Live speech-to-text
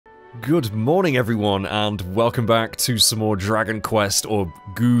Good morning everyone, and welcome back to some more Dragon Quest, or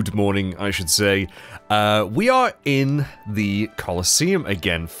good morning I should say. We are in the Colosseum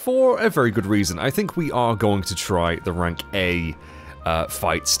again, for a very good reason. I think we are going to try the rank A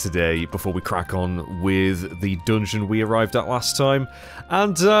fights today, before we crack on with the dungeon we arrived at last time.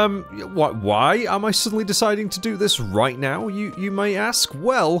 And, why am I suddenly deciding to do this right now, you may ask?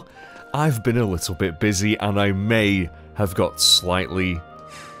 Well, I've been a little bit busy, and I may have got slightly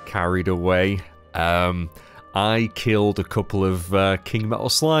carried away. I killed a couple of King Metal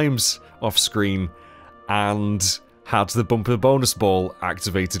Slimes off screen and had the bumper bonus ball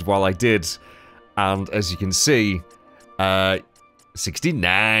activated while I did. And as you can see,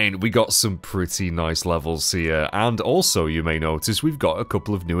 69, we got some pretty nice levels here. And also, you may notice, we've got a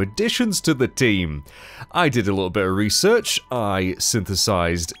couple of new additions to the team. I did a little bit of research. I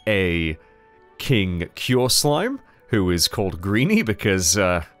synthesized a King Cure Slime, who is called Greenie because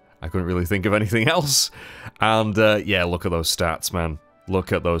I couldn't really think of anything else. And yeah, look at those stats, man.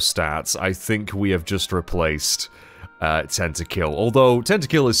 Look at those stats. I think we have just replaced Tentakill. Although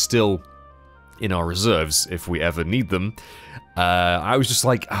Tentakill is still in our reserves if we ever need them. I was just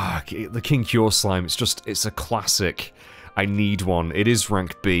like, the King Cure Slime, it's a classic. I need one. It is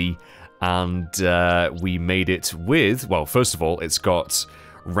rank B, and we made it with, well, first of all, it's got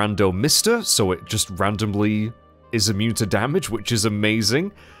Rando Mister, so it just randomly is immune to damage, which is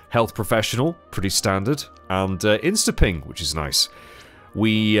amazing. Health Professional, pretty standard, and Instaping, which is nice.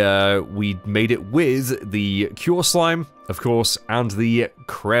 We made it with the Cure Slime, of course, and the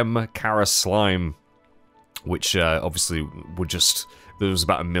Creme Cara Slime, which obviously were just, there was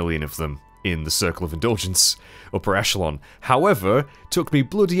about 1 million of them in the Circle of Indulgence upper echelon. However, took me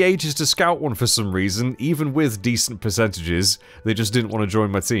bloody ages to scout one for some reason. Even with decent percentages, they just didn't want to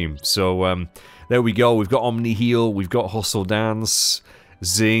join my team. So there we go. We've got Omni Heal, we've got Hustle Dance,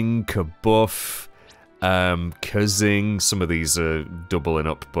 Zing, Kabuff, Kazing. Some of these are doubling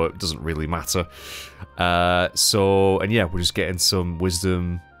up, but it doesn't really matter. And yeah, we're just getting some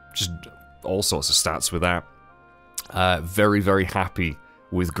wisdom, just all sorts of stats with that. Very, very happy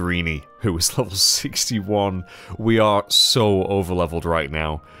with Greenie, who is level 61. We are so overleveled right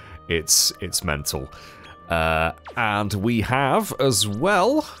now. It's mental. And we have, as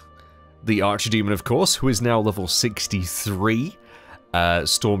well, the Archdemon, of course, who is now level 63.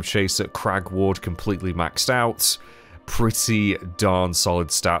 Storm Chaser, Crag Ward completely maxed out. Pretty darn solid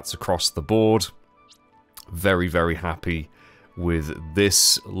stats across the board. Very, very happy with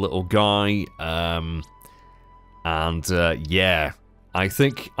this little guy. Yeah, I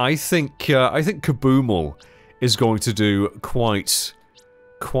think Kaboomal is going to do quite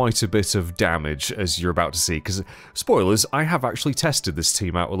a bit of damage, as you're about to see. Because, spoilers, I have actually tested this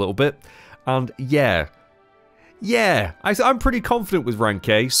team out a little bit, and yeah, I'm pretty confident with rank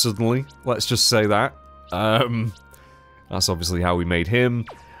A, suddenly. Let's just say that. That's obviously how we made him.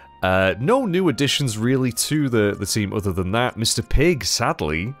 No new additions, really, to the team other than that. Mr. Pig,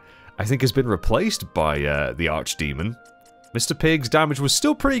 sadly, I think has been replaced by the Archdemon. Mr. Pig's damage was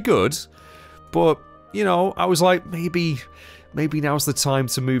still pretty good, but, you know, I was like, maybe now's the time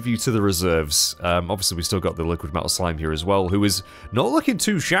to move you to the reserves. Obviously, we still got the Liquid Metal Slime here as well, who is not looking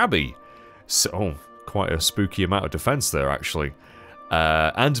too shabby. So, quite a spooky amount of defense there, actually.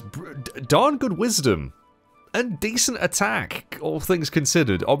 And darn good wisdom. And decent attack, all things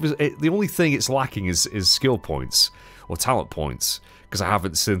considered. Obviously, the only thing it's lacking is skill points, or talent points, because I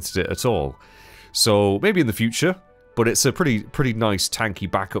haven't synthed it at all. So, maybe in the future, but it's a pretty nice tanky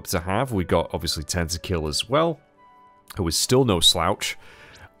backup to have. We got, obviously, Tentakill as well, who is still no slouch.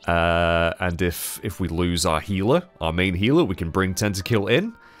 And if we lose our healer, our main healer, we can bring Tentakill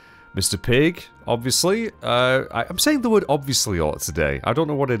in. Mr. Pig, obviously. I'm saying the word obviously a lot today. I don't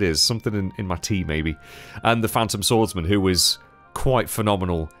know what it is. Something in my tea, maybe. And the Phantom Swordsman, who is quite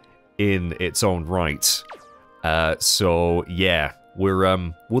phenomenal in its own right. So, yeah.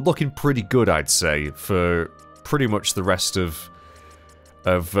 We're looking pretty good, I'd say, for pretty much the rest of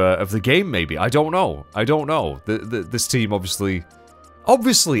the game, maybe. I don't know. This team, obviously...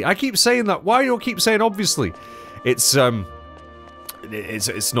 Obviously! I keep saying that. Why do I keep saying obviously? It's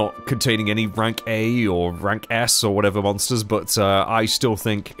not containing any rank A or rank S or whatever monsters, but I still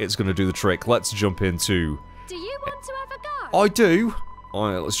think it's going to do the trick. Let's jump into... Do you want to have a go? I do!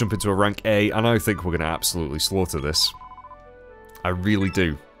 Alright, let's jump into a rank A, and I think we're going to absolutely slaughter this. I really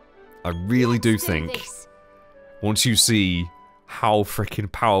do. I really do think, once you see how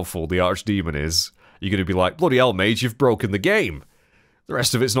freaking powerful the Archdemon is, you're going to be like, bloody hell, mage, you've broken the game. The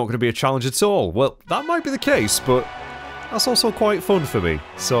rest of it's not going to be a challenge at all. Well, that might be the case, but that's also quite fun for me.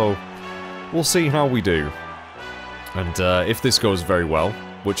 So, we'll see how we do. And if this goes very well,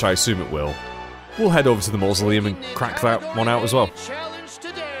 which I assume it will, we'll head over to the mausoleum and crack that one out as well. Challenge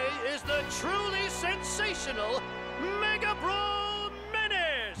today is the truly sensational Mega Brawl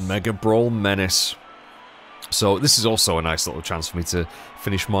Menace. Mega Brawl Menace. So this is also a nice little chance for me to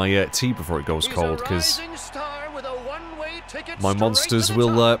finish my tea before it goes cold, because my monsters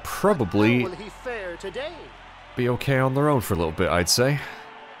will probably be okay on their own for a little bit, I'd say.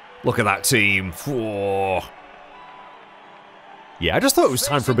 Look at that team. Whoa. Yeah, I just thought it was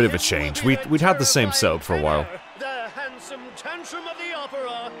time for a bit of a change. We'd had the same setup for a while. The handsome tantrum of the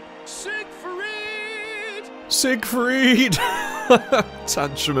opera, Siegfried! Siegfried!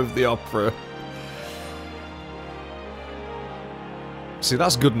 Tantrum of the opera. See,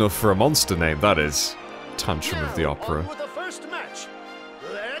 that's good enough for a monster name, that is. Tantrum of the opera. On with the first match.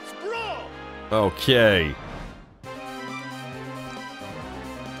 Let's brawl! Okay.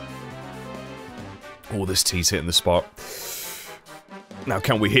 Oh, this tea's hitting the spot. Now,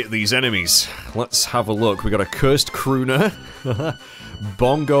 can we hit these enemies? Let's have a look. We got a Cursed Crooner,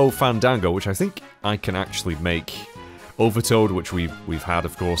 Bongo Fandango, which I think I can actually make, Overtoad, which we've had,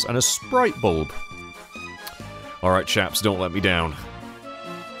 of course, and a Sprite Bulb. Alright, chaps, don't let me down.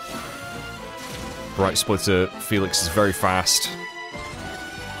 Bright Splitter, Felix is very fast.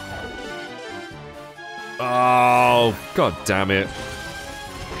 Oh, god damn it.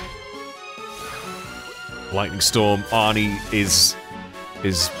 Lightning Storm, Arnie is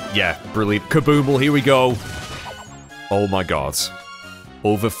yeah, brilliant. Kaboomal, here we go. Oh my god.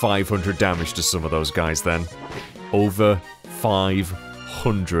 Over 500 damage to some of those guys then. Over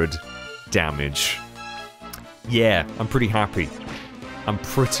 500 damage. Yeah, I'm pretty happy. I'm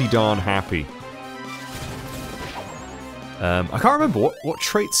pretty darn happy. I can't remember, what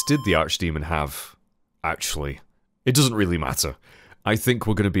traits did the Archdemon have, actually? It doesn't really matter. I think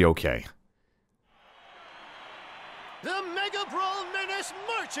we're gonna be okay. The Mega Brawl Menace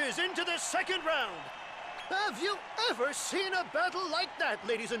marches into the second round. Have you ever seen a battle like that,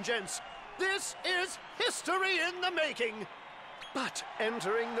 ladies and gents? This is history in the making. But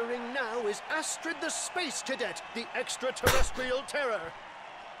entering the ring now is Astrid the Space Cadet, the extraterrestrial terror.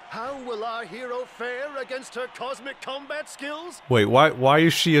 How will our hero fare against her cosmic combat skills? Wait, why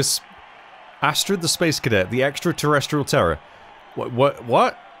is she a Astrid the Space Cadet, the extraterrestrial terror?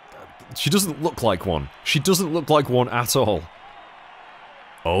 What? She doesn't look like one. She doesn't look like one at all.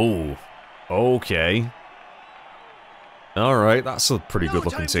 Oh. Okay. Alright, that's a pretty good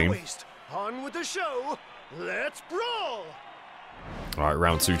looking team. On with the show. Let's brawl! Alright,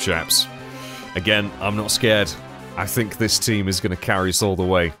 round 2, chaps. Again, I'm not scared. I think this team is going to carry us all the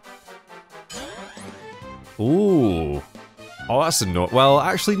way. Ooh. Oh, that's annoying. Well,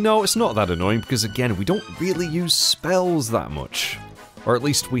 actually, no, it's not that annoying, because again, we don't really use spells that much. Or at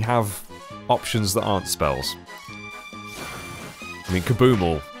least we have options that aren't spells. I mean,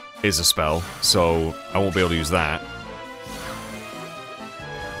 Kaboomal is a spell, so I won't be able to use that.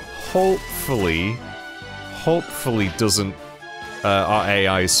 Hopefully doesn't... our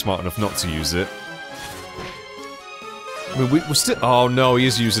AI is smart enough not to use it. I mean, we're still... Oh no, he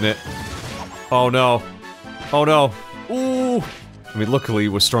is using it. Oh no. Oh no. Ooh! I mean, luckily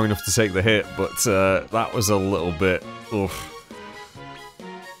we're strong enough to take the hit, but that was a little bit... Oof.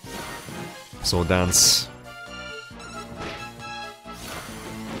 Sword Dance.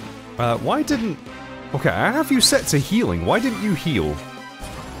 Why didn't... Okay, I have you set to healing. Why didn't you heal?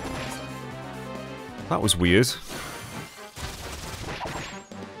 That was weird.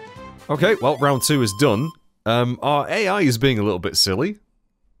 Okay, well, round 2 is done. Our AI is being a little bit silly.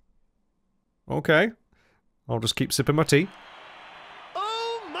 Okay. I'll just keep sipping my tea.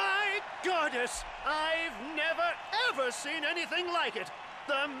 Oh my goddess! I've never ever seen anything like it!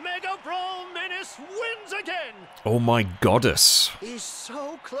 The Mega Brawl Menace wins again! Oh my goddess. He's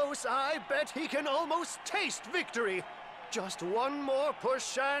so close, I bet he can almost taste victory. Just one more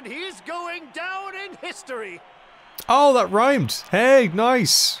push and he's going down in history. Oh, that rhymed. Hey,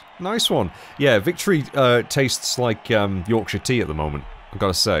 nice. Nice one. Yeah, victory tastes like Yorkshire tea at the moment, I've got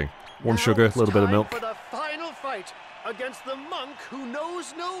to say. One sugar, a little bit of milk. For the final fight against the monk who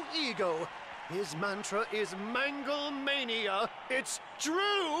knows no ego. His mantra is Manglemania. It's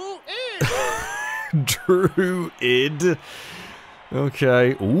Druid! Druid.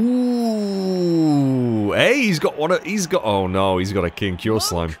 Okay. Ooh. Hey, he's got one. He's got. Oh no, he's got a King Cure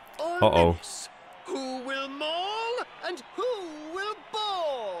Slime. Uh-oh. Who will maul and who will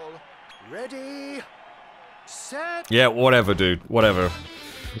ball? Ready, set. Yeah, whatever, dude. Whatever.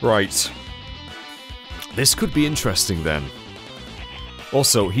 Right. This could be interesting then.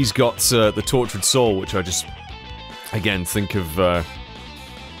 Also, he's got the Tortured Soul, which I just, again, think of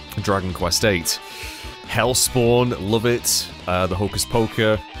Dragon Quest VIII. Hellspawn, love it. The Hocus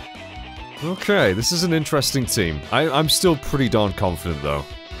Poker. Okay, this is an interesting team. I'm still pretty darn confident, though.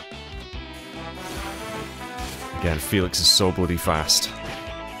 Again, Felix is so bloody fast.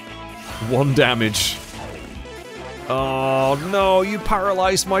 1 damage. Oh no, you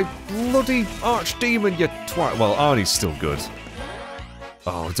paralyzed my bloody archdemon, you twat. Well, Arnie's still good.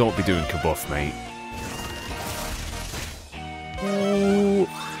 Oh, don't be doing kabuff, mate. Ooh.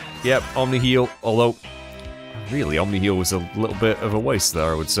 Yep, Omni Heal, although really Omni Heal was a little bit of a waste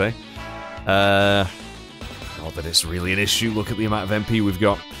there, I would say. Not that it's really an issue, look at the amount of MP we've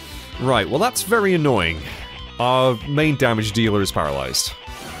got. Right, well that's very annoying. Our main damage dealer is paralyzed.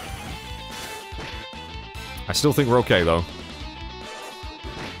 I still think we're okay, though.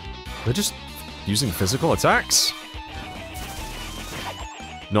 They're just using physical attacks?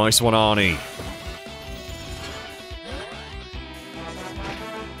 Nice one, Arnie.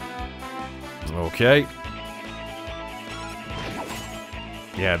 Okay.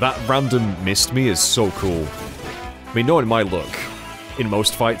 Yeah, that random missed me is so cool. I mean, knowing my luck, in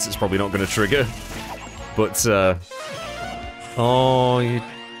most fights it's probably not going to trigger. But, oh,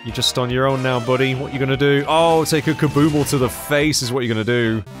 you're just on your own now, buddy. What you gonna do? Oh, take a kaboomal to the face is what you're gonna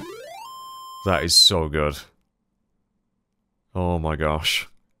do. That is so good. Oh my gosh.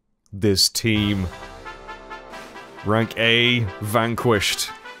 This team. Rank A,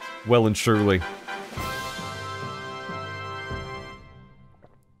 vanquished. Well and truly.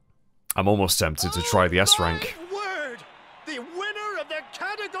 I'm almost tempted to try the S rank. Word! The winner of the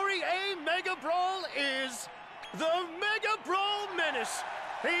Category A Mega Brawl is the Mega Brawl Menace.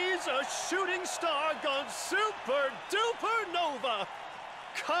 He's a shooting star gone super duper nova.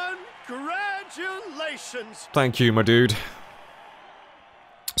 Congratulations! Thank you, my dude.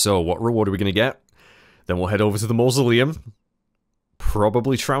 So, what reward are we gonna get? Then we'll head over to the Mausoleum.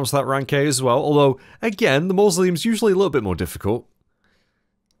 Probably trounce that rank A as well, although, again, the Mausoleum's usually a little bit more difficult.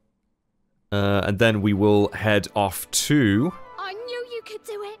 And then we will head off to... I knew you could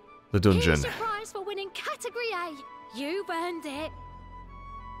do it. the dungeon. Here's your prize for winning Category A. You've earned it.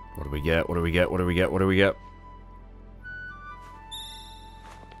 What do we get? What do we get? What do we get? What do we get?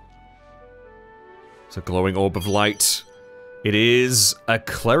 It's a glowing orb of light. It is a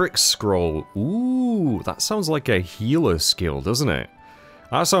cleric scroll. Ooh, that sounds like a healer skill, doesn't it?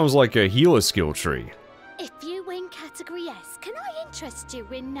 That sounds like a healer skill tree. If you win Category S, can I interest you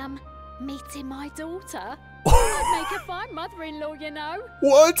in, meeting my daughter? I'd make a fine mother-in-law, you know.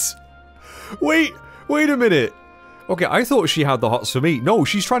 What? Wait a minute. Okay, I thought she had the hots for me. No,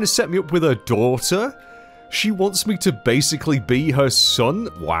 she's trying to set me up with her daughter? She wants me to basically be her son?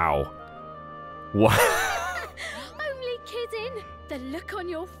 Wow. Wow. Only kidding. The look on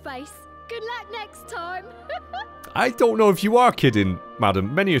your face. Good luck next time. I don't know if you are kidding,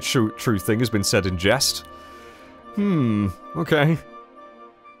 madam. Many a true thing has been said in jest. Okay.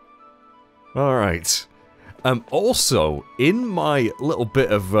 Alright. Also, in my little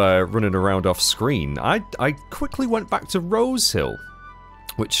bit of running around off screen, I quickly went back to Rose Hill.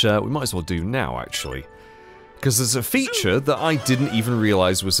 Which we might as well do now, actually. Because there's a feature that I didn't even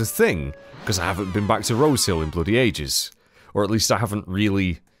realise was a thing. Because I haven't been back to Rose Hill in bloody ages. Or at least I haven't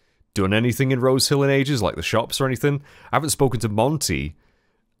really done anything in Rose Hill in ages, like the shops or anything. I haven't spoken to Monty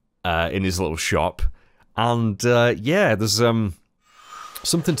in his little shop. And, yeah, there's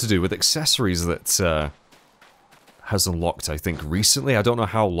something to do with accessories that has unlocked, I think, recently. I don't know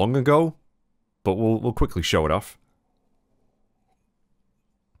how long ago, but we'll quickly show it off.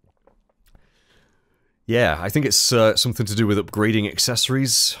 Yeah, I think it's something to do with upgrading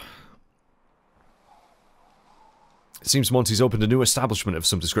accessories. It seems Monty's opened a new establishment of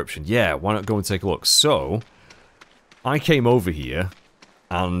some description. Yeah, why not go and take a look? So, I came over here,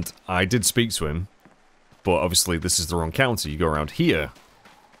 and I did speak to him, but obviously this is the wrong counter. You go around here.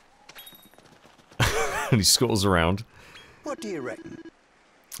 And he scuttles around. What do you reckon?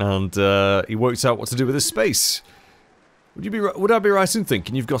 And he works out what to do with this space. Would I be right in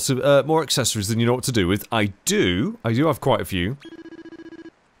thinking you've got some, more accessories than you know what to do with? I do have quite a few.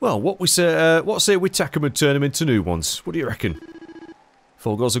 Well, what say we tack 'em and turn 'em into new ones? What do you reckon? If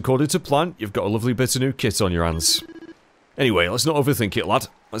all goes according to plan, you've got a lovely bit of new kit on your hands. Anyway, let's not overthink it, lad.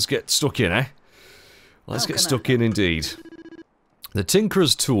 Let's get stuck in, eh? Let's get stuck in indeed. The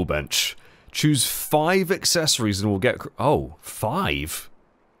Tinkerer's Tool Bench. Choose 5 accessories and we'll get... Oh, 5?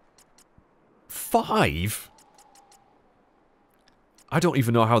 5? I don't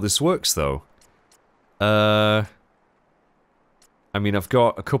even know how this works, though. I mean, I've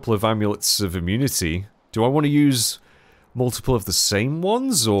got a couple of amulets of immunity. Do I want to use multiple of the same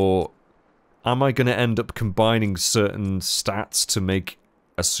ones, or am I going to end up combining certain stats to make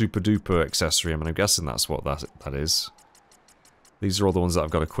a super duper accessory. I mean, I'm guessing that's what that is. These are all the ones that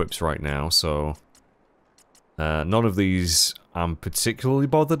I've got equipped right now, so... none of these I'm particularly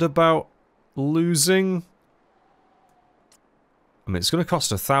bothered about losing. I mean, it's going to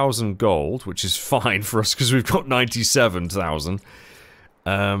cost 1,000 gold, which is fine for us because we've got 97,000.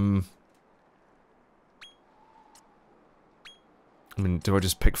 I mean, do I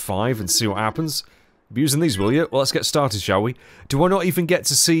just pick 5 and see what happens? Be using these, will you? Well, let's get started, shall we? Do I not even get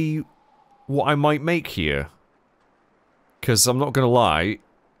to see what I might make here? Because I'm not going to lie,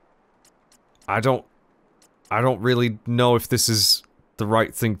 I don't really know if this is the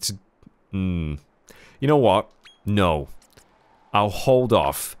right thing to... You know what? No. I'll hold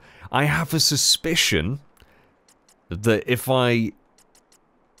off. I have a suspicion that if I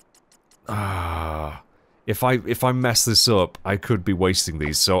mess this up, I could be wasting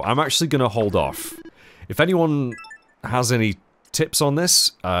these. So I'm actually going to hold off. If anyone has any tips on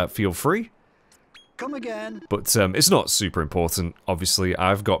this, feel free. Come again. But it's not super important. Obviously,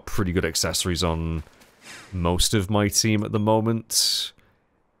 I've got pretty good accessories on most of my team at the moment.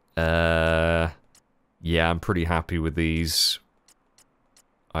 Yeah, I'm pretty happy with these,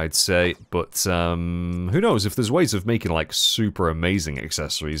 I'd say. But who knows? If there's ways of making like super amazing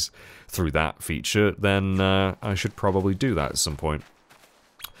accessories through that feature, then I should probably do that at some point.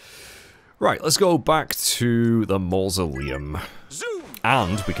 Right, let's go back to the mausoleum. Zoom.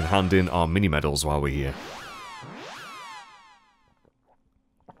 And we can hand in our mini medals while we're here.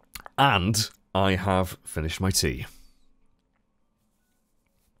 And I have finished my tea.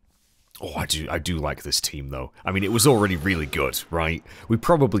 Oh, I do like this team, though. I mean, it was already really good, right? We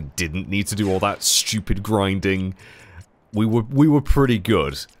probably didn't need to do all that stupid grinding. We were pretty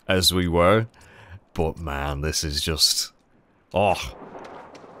good as we were. But man, this is just... Oh,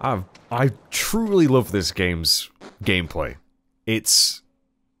 I truly love this game's gameplay. It's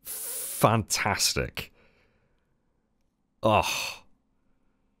fantastic. Oh.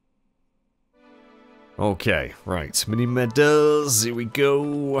 Okay, right. Mini medals, here we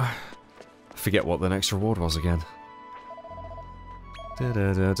go. I forget what the next reward was again.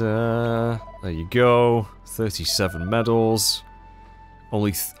 There you go. 37 medals.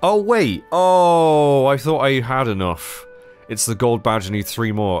 Only oh, wait! Oh, I thought I had enough. It's the gold badge, I need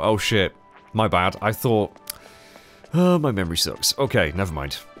 3 more. Oh shit. My bad. I thought... Oh, my memory sucks. Okay, never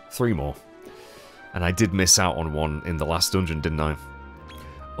mind. 3 more. And I did miss out on one in the last dungeon, didn't I?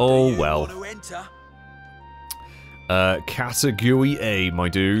 Oh well. Category A, my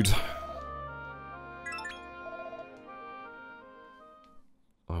dude.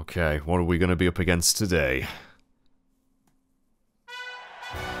 Okay, what are we going to be up against today?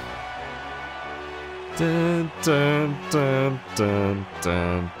 Dun, dun, dun, dun,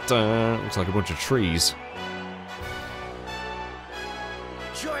 dun, dun. Looks like a bunch of trees.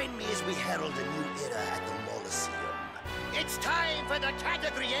 Join me as we herald a new era at the Molosseum. It's time for the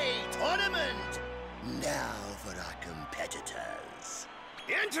Category A tournament! Now for our competitors.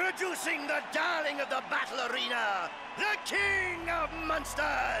 Introducing the darling of the battle arena, the king of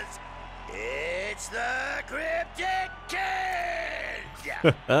monsters! It's the Cryptic Kid!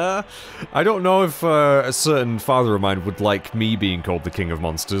 I don't know if a certain father of mine would like me being called the king of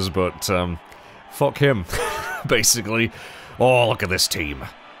monsters, but fuck him, basically. Oh, look at this team.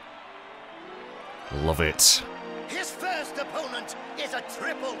 Love it. His first opponent is a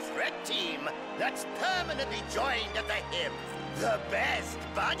triple threat team that's permanently joined at the hip. The Best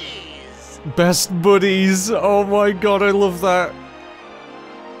Buddies. Best Buddies. Oh my god, I love that.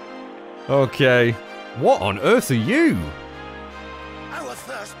 Okay. What on earth are you? Our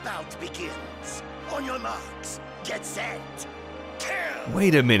first bout begins. On your marks, get set, kill!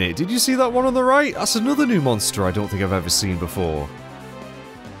 Wait a minute, did you see that one on the right? That's another new monster I don't think I've ever seen before.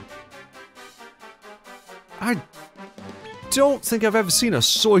 I don't think I've ever seen a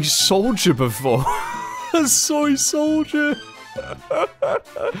soy soldier before. A soy soldier!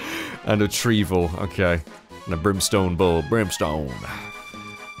 And a Trevel, okay. And a Brimstone Bull, Brimstone.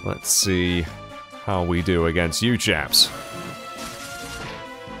 Let's see how we do against you chaps.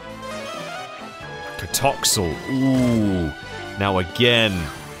 Catoxel, ooh. Now again,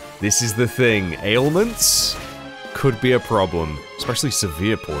 this is the thing. Ailments could be a problem, especially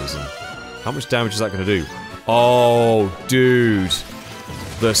severe poison. How much damage is that going to do? Oh, dude.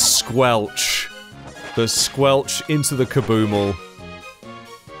 The Squelch. The Squelch into the Kaboomal.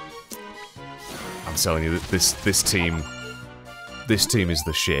 I'm telling you, this team is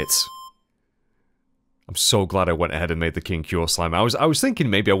the shit. I'm so glad I went ahead and made the King Cure Slime. I was thinking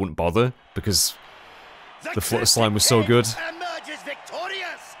maybe I wouldn't bother, because the Flutter Slime was so good. Emerges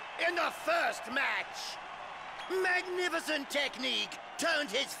victorious in the first match. Magnificent technique,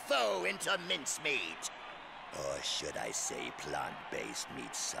 turned his foe into mincemeat. Or should I say plant-based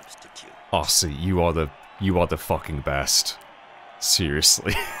meat substitute? Aussie, you are the fucking best.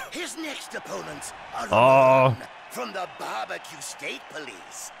 Seriously. His next opponents are Oh. on from the barbecue state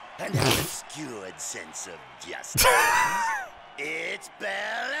police and have a skewed sense of justice. It's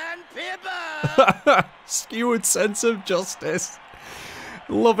Belle and Pippa! Skewered sense of justice.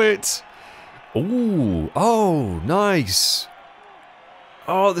 Love it. Ooh, oh, nice.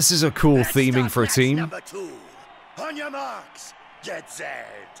 Oh, this is a cool Let's theming start for a match team. number 2. On your marks, get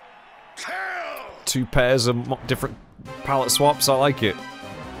set, kill! 2 pairs of different palette swaps, I like it.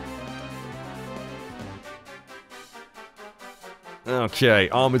 Okay,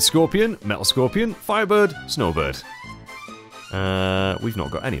 Armored Scorpion, Metal Scorpion, Firebird, Snowbird. We've not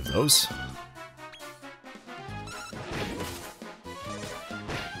got any of those.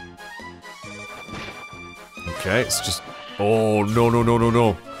 Okay, it's just... Oh, no, no, no, no,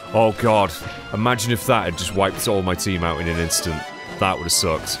 no. Oh, God. Imagine if that had just wiped all my team out in an instant. That would have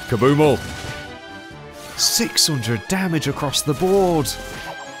sucked. Kaboomal! 600 damage across the board!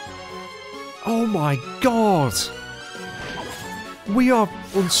 Oh my God! We are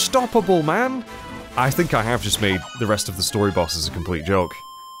unstoppable, man! I think I have just made the rest of the story bosses a complete joke.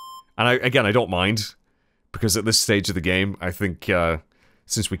 And again, I don't mind. Because at this stage of the game, I think,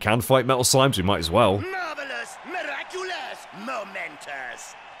 since we can fight Metal Slimes, we might as well. Marvelous, miraculous,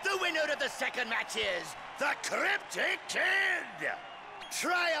 momentous. The winner of the second match is the Cryptic Kid.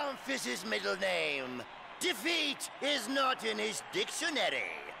 Triumph is his middle name. Defeat is not in his dictionary.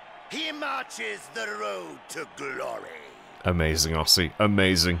 He marches the road to glory. Amazing, Aussie.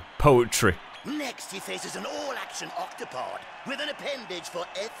 Amazing. Poetry. Next, he faces an all-action octopod with an appendage for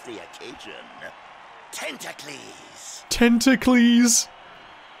every occasion. Tentacles. Tentacles!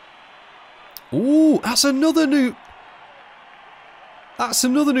 Ooh, that's another new... That's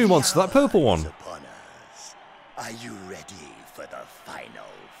another new monster, that purple one. Upon us. Are you ready for the final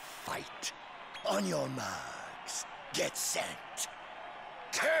fight? On your marks, get set,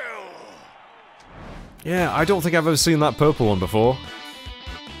 kill! Yeah, I don't think I've ever seen that purple one before.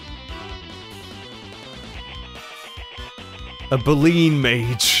 A Baleen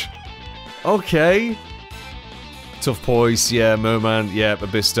Mage. Okay. Tough Poise, yeah, Merman, yeah,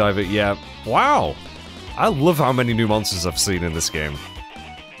 Abyss Diver, yeah. Wow! I love how many new monsters I've seen in this game.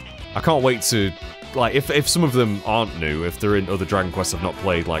 I can't wait to... Like, if some of them aren't new, if they're in other Dragon Quests I've not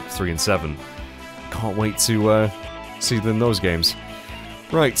played, like 3 and 7, can't wait to see them in those games.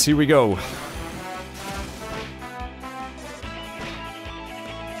 Right, here we go.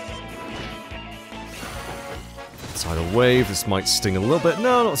 Tidal Wave, this might sting a little bit.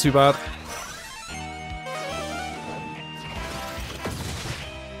 No, not too bad.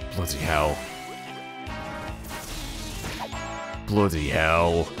 Bloody hell. Bloody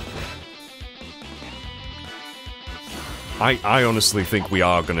hell. I honestly think we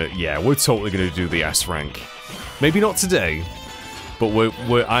are gonna... Yeah, we're totally gonna do the S rank. Maybe not today, but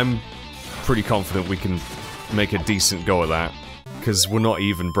I'm pretty confident we can make a decent go at that. Because we're not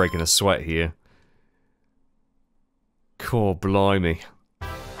even breaking a sweat here. Core blimey.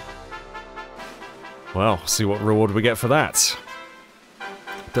 Well, see what reward we get for that.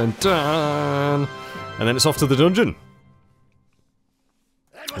 Dun dun! And then it's off to the dungeon.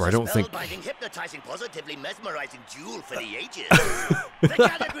 Where I don't think... hypnotizing, positively mesmerizing duel for the ages. The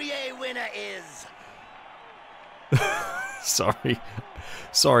category A winner is... Sorry.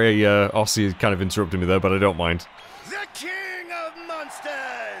 Sorry, Aussie kind of interrupted me there, but I don't mind. The King of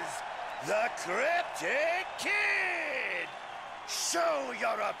Monsters! The Cryptic Kid! Show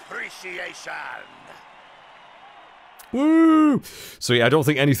your appreciation! Woo! So yeah, I don't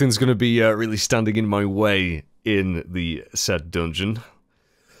think anything's going to be really standing in my way in the said dungeon.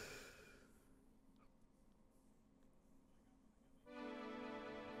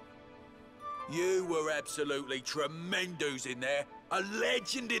 You were absolutely tremendous in there. A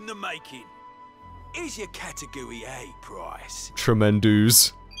legend in the making. Here's your category A prize.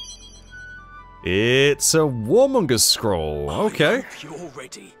 Tremendous. It's a Warmonger scroll. Okay. I hope you're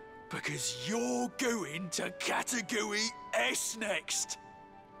ready, because you're going to category S next.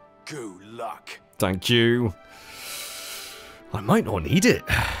 Good luck. Thank you. I might not need it.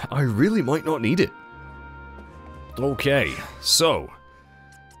 I really might not need it. Okay, so...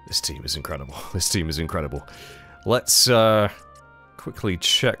 This team is incredible. This team is incredible. Let's quickly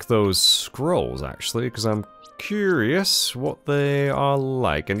check those scrolls, actually, because I'm curious what they are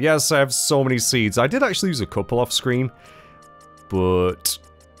like. And yes, I have so many seeds. I did actually use a couple off screen, but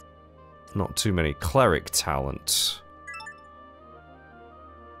not too many. Cleric talent.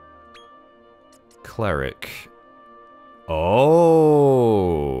 Cleric.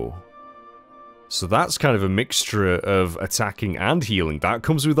 Oh. So that's kind of a mixture of attacking and healing. That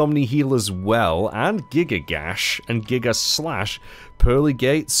comes with Omni Heal as well, and Giga Gash, and Giga Slash, Pearly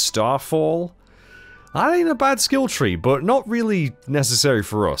Gate, Starfall. That ain't a bad skill tree, but not really necessary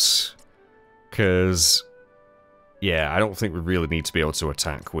for us. Because, yeah, I don't think we really need to be able to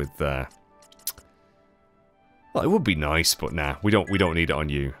attack with, well, it would be nice, but nah, we don't need it on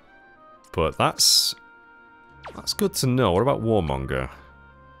you. But that's good to know. What about Warmonger?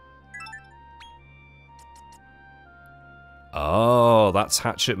 Oh, that's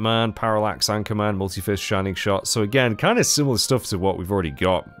Hatchet Man, Parallax Anchor Man, Multi-Fist, Shining Shot. So again, kind of similar stuff to what we've already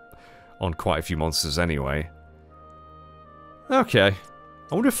got on quite a few monsters anyway. Okay.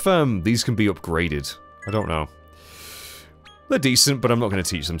 I wonder if these can be upgraded. I don't know. They're decent, but I'm not going to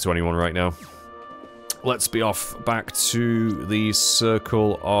teach them to anyone right now. Let's be off back to the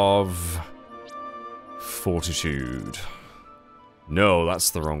Circle of Fortitude. No,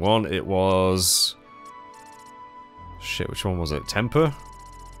 that's the wrong one. It was... Shit, which one was it? Temper?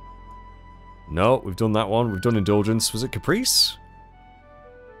 No, we've done that one. We've done Indulgence. Was it Caprice?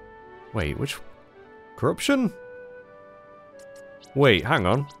 Wait, which... Corruption? Wait, hang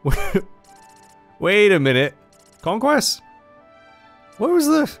on. Wait a minute. Conquest? Where was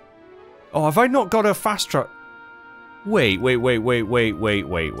the... Oh, have I not got a fast track? Wait.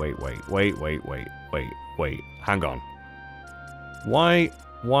 Hang on. Why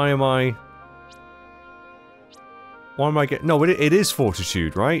am I... Why am I getting... No, it is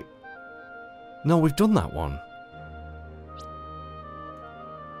Fortitude, right? No, we've done that one.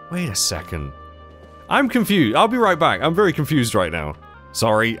 Wait a second. I'm confused. I'll be right back. I'm very confused right now.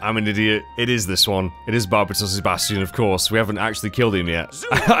 Sorry, I'm an idiot. It is this one. It is Barbatos' Bastion, of course. We haven't actually killed him yet.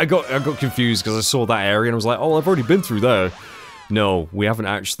 I got confused because I saw that area and I was like, oh, I've already been through there. No, we haven't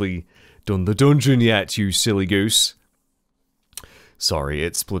actually done the dungeon yet, you silly goose. Sorry,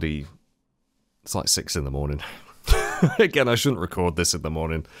 it's bloody... It's like 6 in the morning. Again, I shouldn't record this in the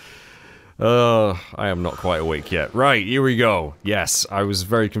morning. I am not quite awake yet. Right, here we go. Yes, I was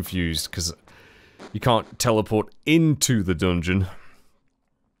very confused because you can't teleport into the dungeon.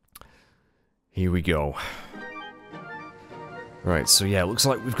 Here we go. Right, so yeah, looks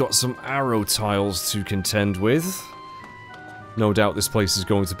like we've got some arrow tiles to contend with. No doubt this place is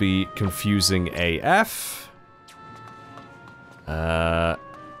going to be confusing AF. Okay,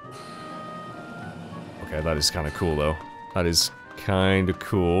 that is kind of cool, though. That is kind of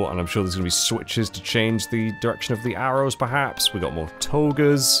cool, and I'm sure there's going to be switches to change the direction of the arrows, perhaps. We got more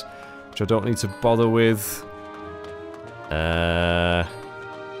togas, which I don't need to bother with.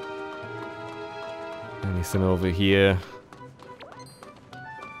 Anything over here?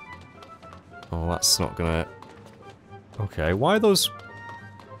 Oh, that's not gonna... Okay, why are those...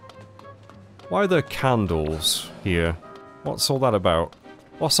 Why are there candles here? What's all that about?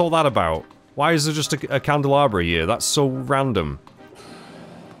 What's all that about? Why is there just a candelabra here? That's so random.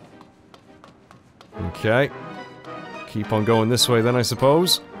 Okay. Keep on going this way then, I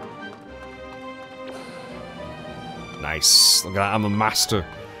suppose. Nice. Look at that, I'm a master.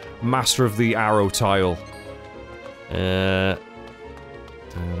 Master of the arrow tile. Let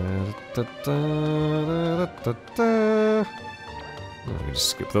me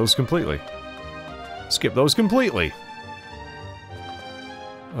just skip those completely. Skip those completely.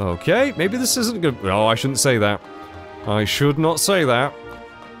 Okay, maybe this isn't good. Oh, I shouldn't say that. I should not say that.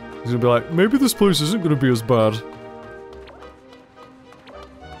 He's gonna be like, maybe this place isn't gonna be as bad.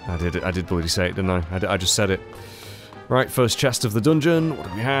 I did bloody say it, didn't I? I just said it. Right, first chest of the dungeon. What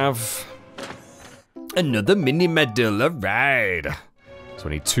do we have? Another mini medal, alright. So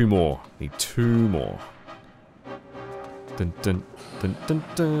I need 2 more. Need 2 more. Dun dun dun dun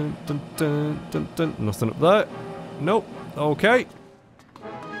dun dun dun dun dun. Nothing up there. Nope. Okay.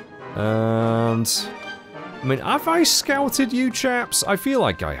 And... I mean, have I scouted you chaps? I feel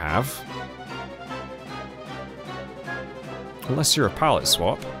like I have. Unless you're a palette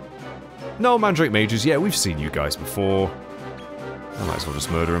swap. No, Mandrake Mages, yeah, we've seen you guys before. I might as well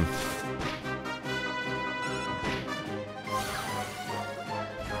just murder him.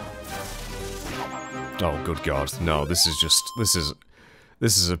 Oh, good God. No, this is just... This is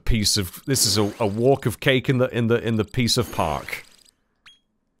a piece of... This is a walk of cake in the piece of park.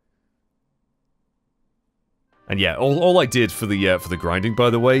 And yeah, all I did for the grinding,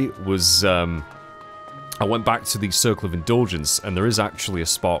 by the way, was I went back to the Circle of Indulgence, and there is actually a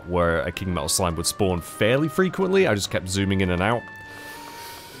spot where a King Metal Slime would spawn fairly frequently. I just kept zooming in and out.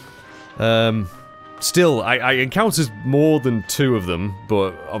 Still, I encountered more than 2 of them,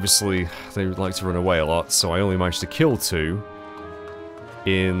 but obviously they like to run away a lot, so I only managed to kill 2.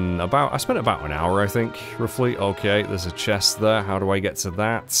 in about... I spent about an hour, I think, roughly. Okay, there's a chest there. How do I get to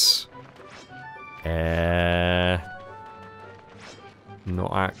that?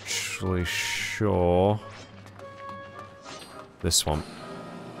 Not actually sure. This one.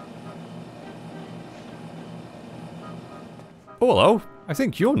 Oh, hello. I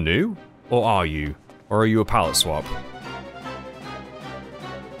think you're new. Or are you? Or are you a pallet swap?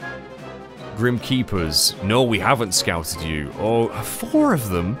 Grim Keepers. No, we haven't scouted you. Oh, 4 of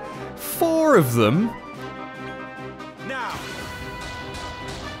them? 4 of them? Now!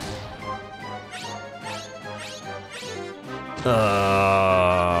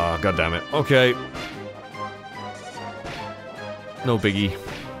 God damn it. Okay. No biggie.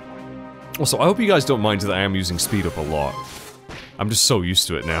 Also, I hope you guys don't mind that I am using speed up a lot. I'm just so used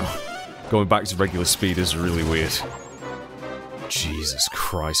to it now. Going back to regular speed is really weird. Jesus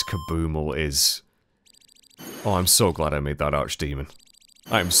Christ, Kaboomal is... Oh, I'm so glad I made that Archdemon.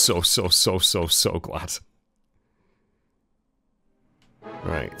 I'm so glad.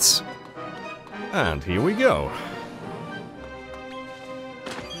 Right. And here we go.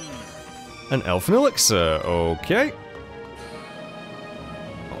 An Elfin Elixir, okay.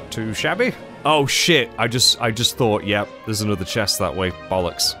 Not too shabby. Oh shit, I just thought, yep, there's another chest that way.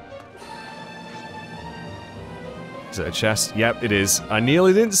 Bollocks. Is it a chest? Yep, it is. I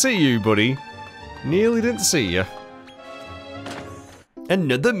nearly didn't see you, buddy. Nearly didn't see you.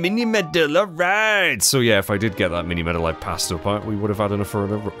 Another mini medal, alright! So yeah, if I did get that mini medal I passed up, we would have had enough for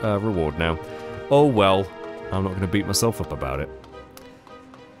a reward now. Oh well, I'm not going to beat myself up about it.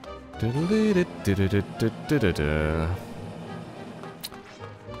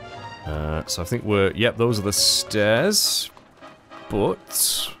 So I think we're... Yep, those are the stairs.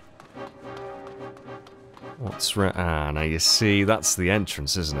 But... What's right? Ah, now you see, that's the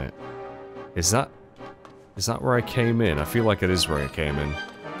entrance, isn't it? Is that where I came in? I feel like it is where I came in.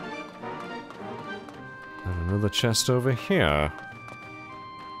 And another chest over here.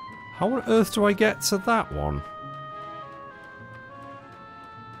 How on earth do I get to that one?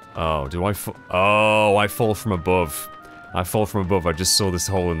 Oh, do I fall? Oh, I fall from above. I fall from above. I just saw this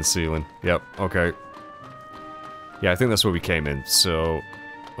hole in the ceiling. Yep, okay. Yeah, I think that's where we came in. So,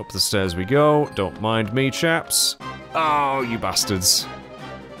 up the stairs we go. Don't mind me, chaps. Oh, you bastards.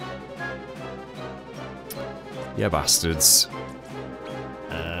 Yeah, bastards.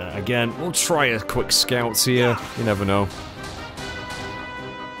 Again, we'll try a quick scout here. You never know.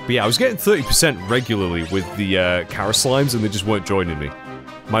 But yeah, I was getting 30% regularly with the Kara Slimes and they just weren't joining me.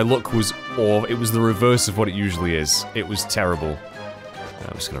 My luck was awful. It was the reverse of what it usually is. It was terrible.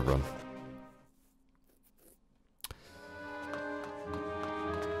 I'm just gonna run.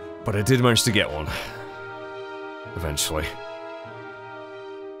 But I did manage to get one. Eventually.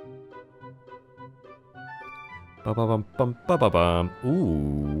 Ba-ba-bum-bum-ba-ba-bum.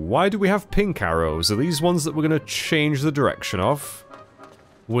 Ooh, why do we have pink arrows? Are these ones that we're gonna change the direction of?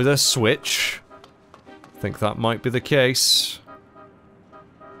 With a switch? I think that might be the case.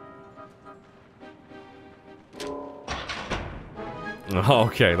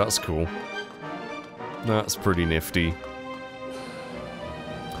 Okay, that's cool. That's pretty nifty.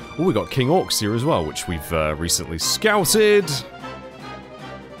 Oh, we got King Orcs here as well, which we've recently scouted.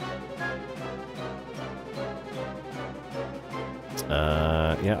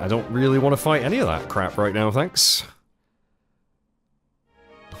 Yeah, I don't really want to fight any of that crap right now, thanks.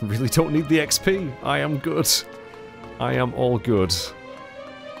 I really don't need the XP. I am good. I am all good.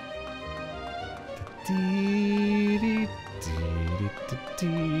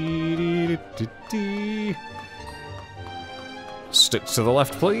 Stick to the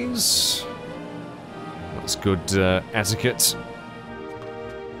left, please. That's good etiquette.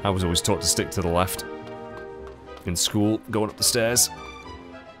 I was always taught to stick to the left. In school, going up the stairs.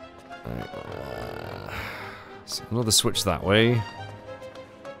 So another switch that way.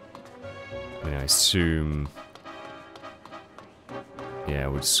 I mean, I assume... Yeah,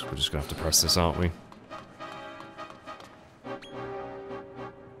 we're just gonna have to press this, aren't we?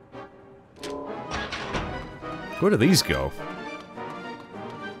 Where do these go?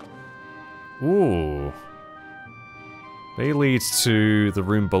 Ooh. They lead to the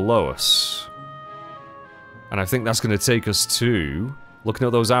room below us. And I think that's going to take us to... Looking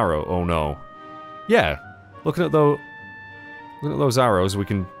at those arrows... Oh no. Yeah. Looking at those arrows, we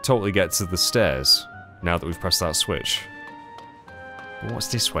can totally get to the stairs. Now that we've pressed that switch. But what's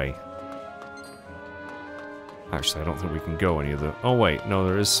this way? Actually, I don't think we can go any of the... Oh wait, no,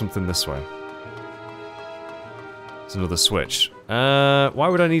 there is something this way. There's another switch. Why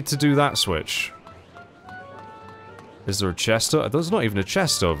would I need to do that switch? Is there a chest? There's not even a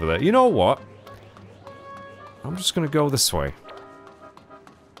chest over there. You know what? I'm just gonna go this way.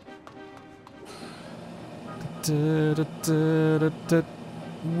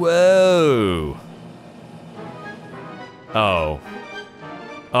 Whoa! Oh.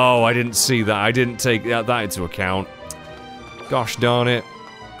 Oh, I didn't see that. I didn't take that into account. Gosh darn it.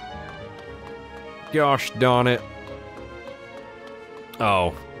 Gosh darn it.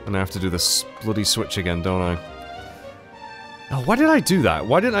 Oh, and I have to do this bloody switch again, don't I? Oh, why did I do that?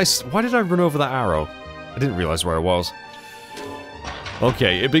 Why did I run over that arrow? I didn't realize where I was.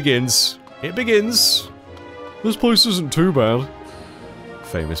 Okay, it begins. It begins. This place isn't too bad.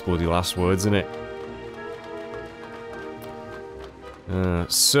 Famous bloody last words, innit?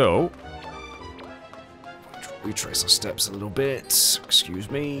 So... retrace our steps a little bit. Excuse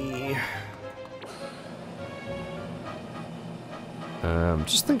me.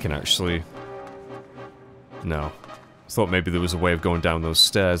 Just thinking, actually. No. Thought maybe there was a way of going down those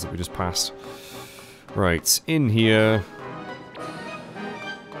stairs that we just passed. Right, in here.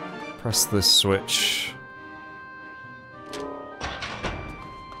 Press this switch.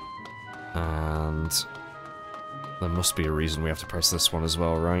 And... there must be a reason we have to press this one as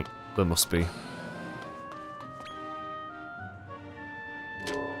well, right? There must be.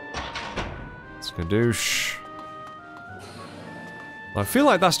 Skadoosh. I feel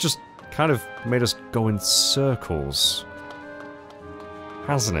like that's just kind of made us go in circles.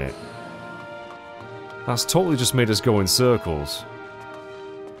 Hasn't it? That's totally just made us go in circles.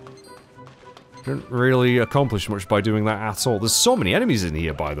 Didn't really accomplish much by doing that at all. There's so many enemies in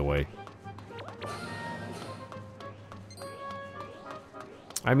here, by the way.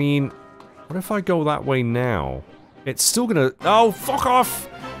 I mean, what if I go that way now? It's still gonna... oh, fuck off!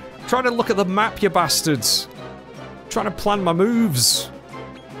 Trying to look at the map, you bastards! Trying to plan my moves.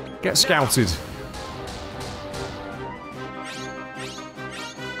 Get scouted.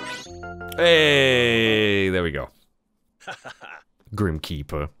 Hey, there we go.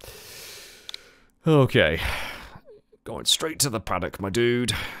 Grimkeeper. Okay. Going straight to the paddock, my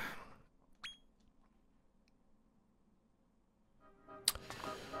dude.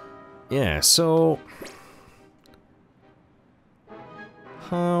 Yeah, so...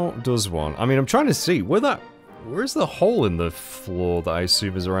 how does one... I mean, I'm trying to see where that... where's the hole in the floor that I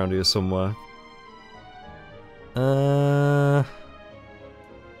assume is around here somewhere?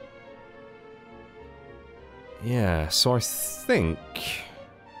 Yeah, so I think...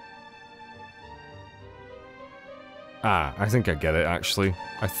 ah, I think I get it, actually.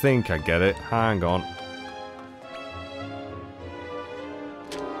 I think I get it. Hang on.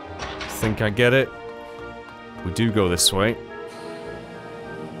 I think I get it. We do go this way.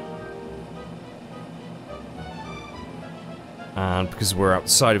 And because we're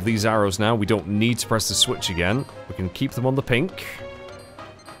outside of these arrows now, we don't need to press the switch again. We can keep them on the pink.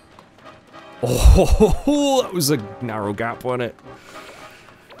 Oh, that was a narrow gap, wasn't it?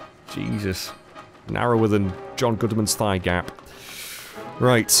 Jesus. Narrower than John Goodman's thigh gap.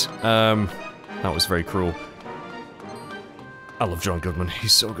 Right, that was very cruel. I love John Goodman,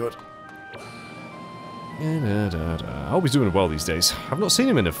 he's so good. I hope he's doing well these days. I've not seen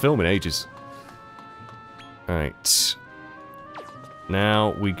him in a film in ages. Right.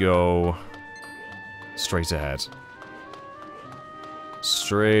 Now we go straight ahead.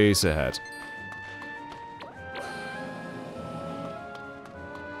 Straight ahead.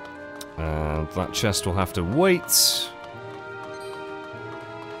 And that chest will have to wait.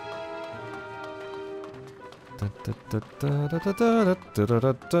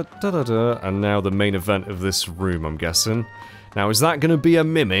 And now the main event of this room, I'm guessing. Now, is that going to be a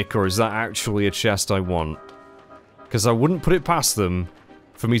mimic, or is that actually a chest I want? Because I wouldn't put it past them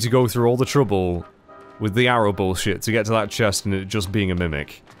for me to go through all the trouble with the arrow bullshit to get to that chest and it just being a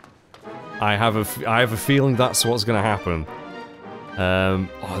mimic. I have a feeling that's what's going to happen.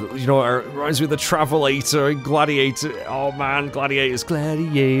 Oh, you know, it reminds me of the Travelator and Gladiator. Oh man, Gladiators,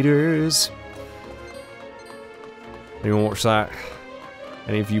 Gladiators. Anyone watch that?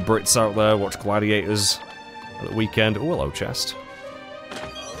 Any of you Brits out there watch Gladiators at the weekend? Oh, hello, chest.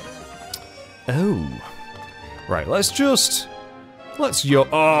 Oh. Right, let's oh, it's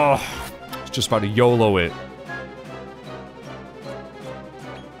just about to YOLO it.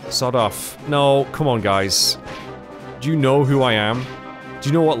 Sod off. No, come on, guys. Do you know who I am? Do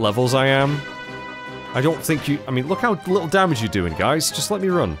you know what levels I am? I don't think you... I mean, look how little damage you're doing, guys. Just let me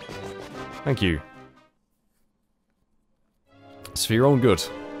run. Thank you. It's for your own good.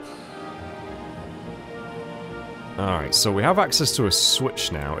 Alright, so we have access to a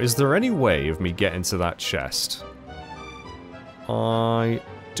switch now. Is there any way of me getting to that chest? I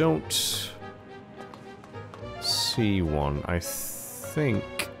don't see one. I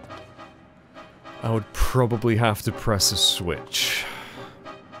think I would probably have to press a switch.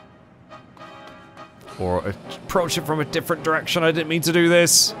 Or approach it from a different direction. I didn't mean to do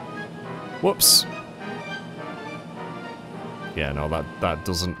this. Whoops. Yeah, no, that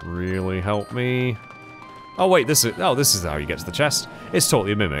doesn't really help me. Oh wait, this is how you get to the chest. It's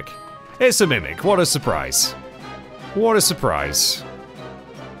totally a mimic. It's a mimic. What a surprise. What a surprise.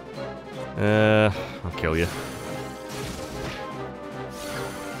 I'll kill you.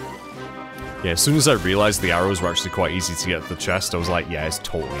 Yeah, as soon as I realized the arrows were actually quite easy to get to the chest, I was like, yeah, it's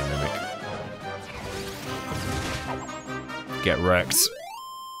totally a mimic. Get wrecked.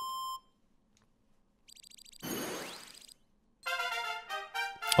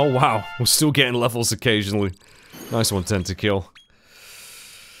 Oh wow, we're still getting levels occasionally. Nice one, Tentakill.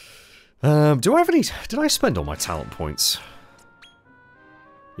 Do I have any... Did I spend all my talent points?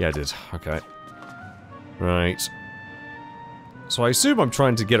 Yeah, I did. Okay. Right. So I assume I'm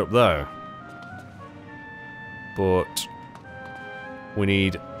trying to get up there. But... we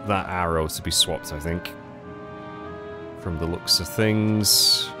need that arrow to be swapped, I think. From the looks of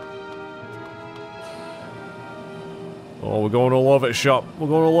things. Oh, we're going all over it, shop. We're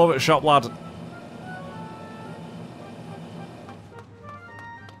going all over it, shop, lad.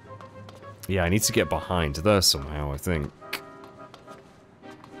 Yeah, I need to get behind there somehow, I think.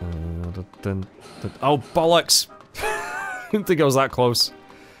 Oh, bollocks! Didn't think I was that close.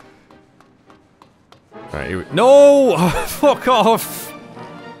 Right, here we... No! Fuck off!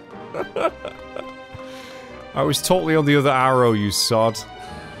 I was totally on the other arrow, you sod.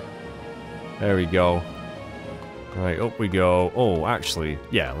 There we go. Right, up we go. Oh, actually,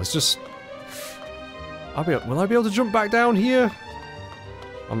 yeah, let's just... Will I be able to jump back down here?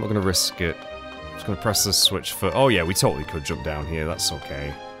 I'm not gonna risk it. I'm just gonna press this switch for... Oh yeah, we totally could jump down here, that's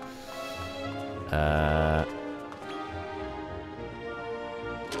okay. Do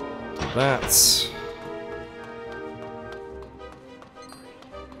that.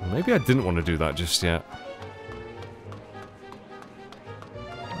 Maybe I didn't want to do that just yet.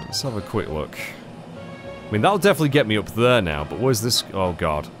 Let's have a quick look. I mean, that'll definitely get me up there now, but where's this? Oh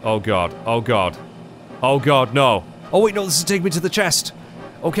god. Oh god. Oh god. Oh god, no. Oh wait, no, this is taking me to the chest.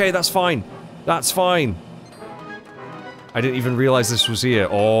 Okay, that's fine. That's fine. I didn't even realize this was here.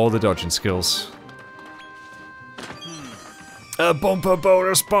 All the dodging skills. A bumper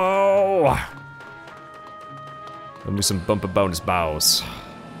bonus bow! Give me some bumper bonus bows.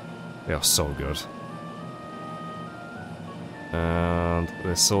 They are so good. And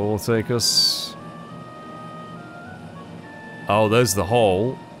this will take us... Oh, there's the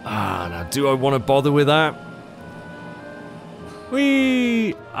hole. Ah, now do I want to bother with that?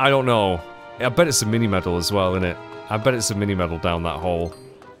 Whee! I don't know. I bet it's a mini-medal as well, innit? I bet it's a mini-medal down that hole.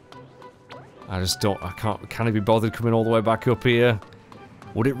 I just don't... Can I be bothered coming all the way back up here?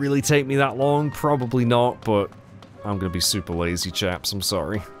 Would it really take me that long? Probably not, but... I'm gonna be super lazy, chaps. I'm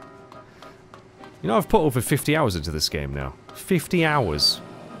sorry. You know, I've put over 50 hours into this game now. 50 hours.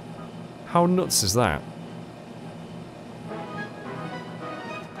 How nuts is that?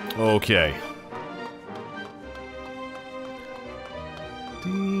 Okay.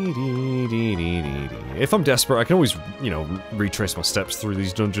 If I'm desperate, I can always, you know, retrace my steps through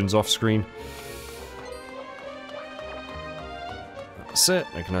these dungeons off screen. That's it.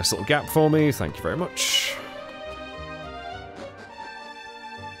 Make a nice little gap for me. Thank you very much.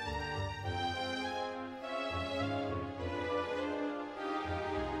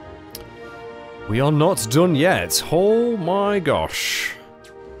 We are not done yet. Oh my gosh.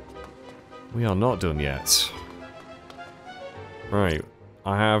 We are not done yet. Right.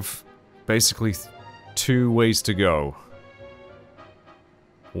 I have basically 2 ways to go.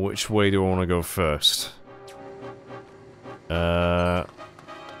 Which way do I want to go first?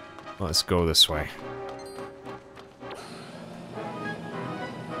 Let's go this way.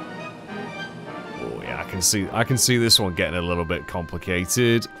 Oh yeah, I can see this one getting a little bit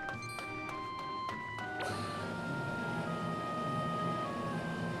complicated.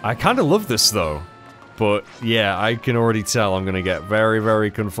 I kind of love this though, but yeah, I can already tell I'm gonna get very,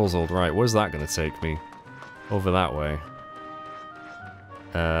 very confuzzled. Right, where's that gonna take me? Over that way.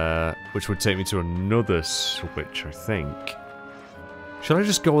 Which would take me to another switch, I think. Should I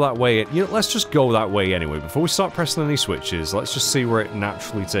just go that way? You know, let's just go that way anyway. Before we start pressing any switches, let's just see where it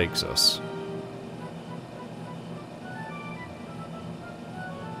naturally takes us.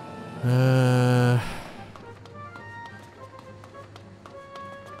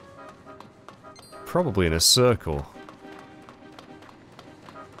 Probably in a circle.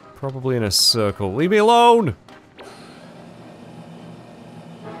 Probably in a circle. Leave me alone!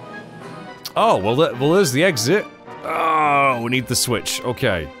 Oh, well, there's the exit. Oh, we need the switch.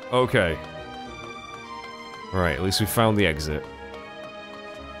 Okay, okay. Alright, at least we found the exit.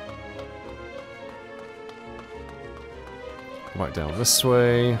 back down this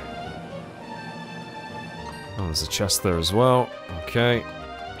way. Oh, there's a chest there as well. Okay.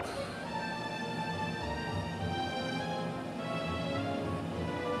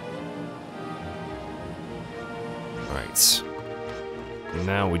 Right.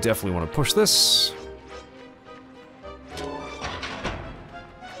 Now we definitely want to push this.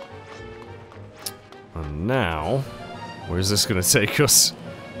 And now, where's this going to take us?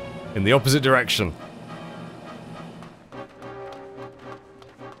 In the opposite direction.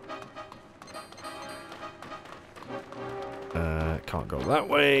 Can't go that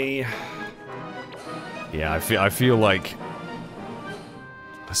way. Yeah, I feel like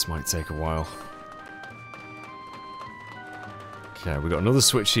this might take a while. Okay, we got another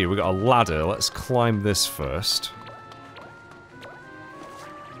switch here. We got a ladder. Let's climb this first.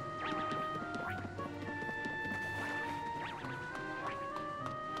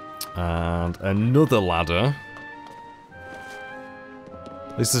 And another ladder.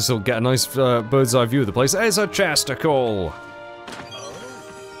 At least this will get a nice bird's eye view of the place. There's a chesticle!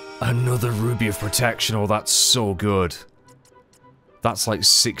 Another ruby of protection. Oh, that's so good. That's like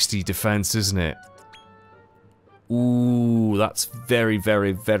 60 defense, isn't it? Ooh, that's very,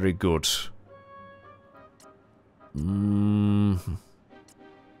 very, very good. I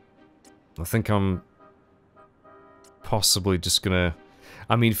think I'm possibly just gonna...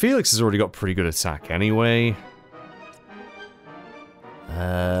 I mean, Felix has already got pretty good attack anyway.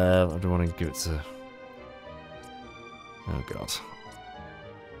 I don't want to give it to... Oh, God.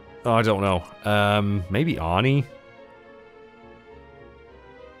 Oh, I don't know. Maybe Arnie?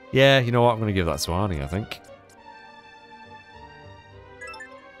 Yeah, you know what? I'm going to give that to Arnie, I think.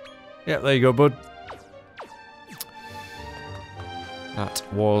 Yeah, there you go, bud. That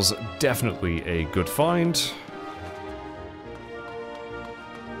was definitely a good find.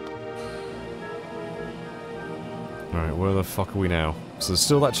 Alright, where the fuck are we now? So there's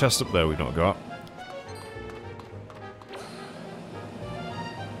still that chest up there we've not got.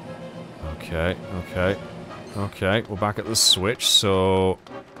 Okay, okay, okay, we're back at the switch, so...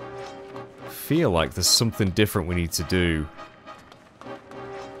 I feel like there's something different we need to do.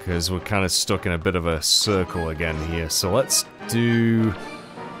 Because we're kind of stuck in a bit of a circle again here, so let's do...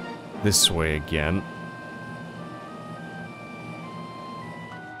 this way again.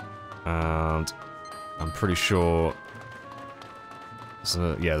 And... I'm pretty sure...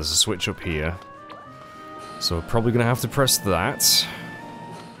 yeah, there's a switch up here. So we're probably going to have to press that.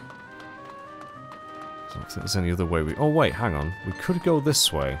 I don't think there's any other way we... Oh, wait, hang on. We could go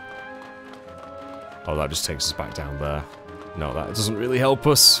this way. Oh, that just takes us back down there. No, that doesn't really help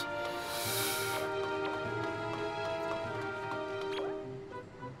us.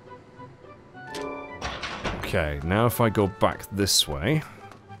 Okay, now if I go back this way...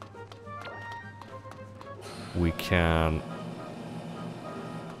 we can...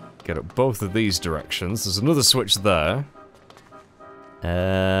 get up both of these directions. There's another switch there.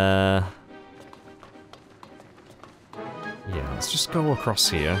 Yeah, let's just go across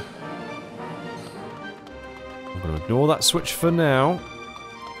here. I'm going to ignore that switch for now.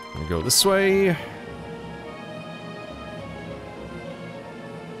 I'm going to go this way.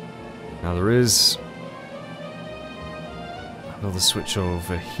 Now there is another switch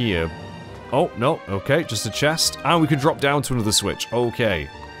over here. Oh, no, okay, just a chest. And we can drop down to another switch. Okay.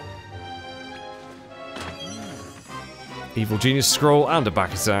 Evil Genius Scroll and a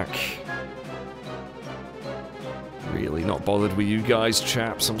back attack. Really not bothered with you guys,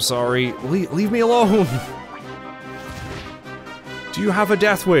 chaps, I'm sorry. Leave me alone! Do you have a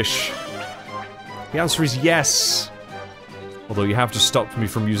death wish? The answer is yes. Although you have just stopped me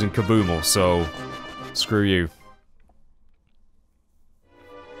from using Kaboomal, so... screw you.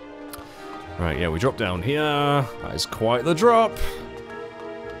 Right, yeah, we drop down here. That is quite the drop.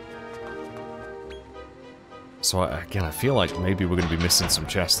 So, again, I feel like maybe we're going to be missing some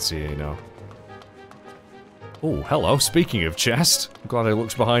chests here, you know. Oh, hello. Speaking of chest, I'm glad I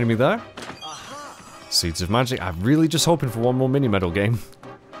looked behind me there. Seeds of Magic. I'm really just hoping for one more mini-medal game.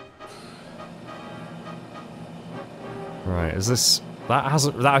 Right, is this... that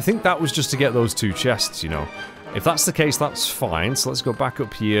hasn't... I think that was just to get those two chests, you know. If that's the case, that's fine. So let's go back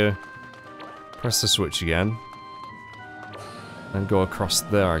up here. Press the switch again. And go across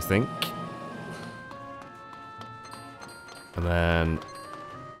there, I think. And then...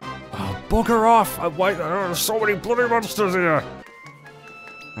 oh, bugger off! Why, there are so many bloody monsters here!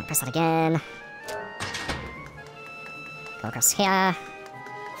 Press that again. Go across here.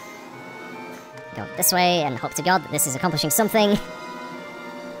 Go this way and hope to God that this is accomplishing something.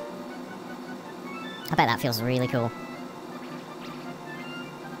 I bet that feels really cool.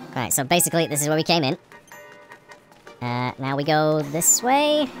 Right, so basically this is where we came in. Now we go this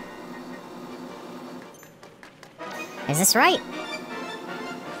way. Is this right?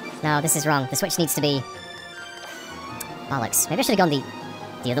 No, this is wrong. The switch needs to be... Bollocks. Maybe I should have gone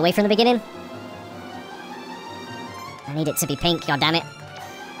the other way from the beginning. I need it to be pink, goddammit.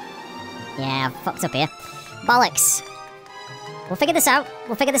 Yeah, I've fucked up here. Bollocks. We'll figure this out.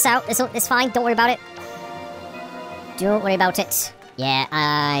 We'll figure this out. It's fine. Don't worry about it. Don't worry about it. Yeah,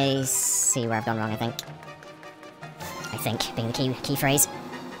 I see where I've gone wrong, I think. I think, being the key phrase.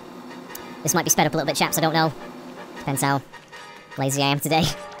 This might be sped up a little bit, chaps, I don't know. Depends how lazy I am today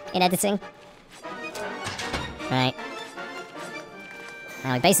in editing. Right.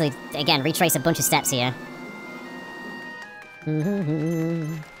 Now we basically, again, retrace a bunch of steps here.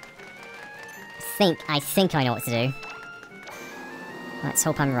 I think I know what to do. Let's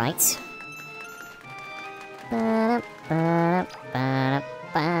hope I'm right. I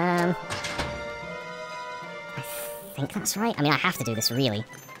think that's right. I mean, I have to do this, really.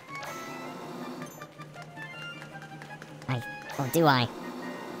 Or do I?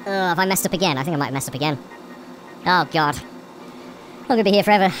 Have I messed up again? I think I might have messed up again. Oh, God. I'm gonna be here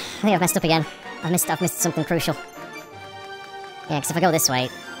forever. I think I've messed up again. I've missed something crucial. Yeah, because if I go this way...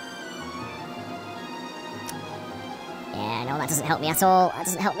 Yeah, no, that doesn't help me at all. That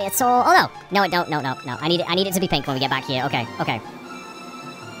doesn't help me at all. Oh, no! No, it don't. No. I need it to be pink when we get back here. Okay.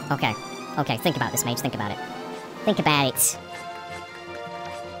 Think about this, mage. Think about it. Think about it.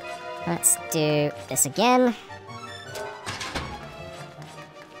 Let's do this again.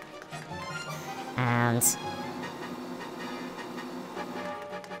 And...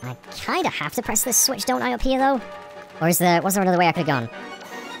 I kind of have to press this switch, don't I, up here, though? Or was there another way I could have gone?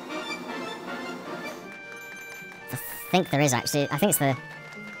 I think there is, actually. I think it's the...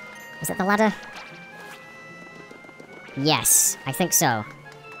 Is it the ladder? Yes, I think so.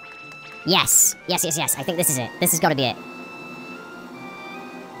 Yes. I think this is it. This has got to be it.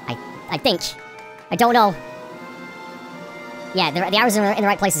 I think. I don't know. Yeah, the arrows are in the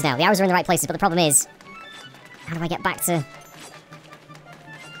right places now. The arrows are in the right places, but the problem is... How do I get back to...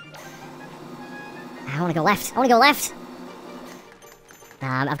 I want to go left.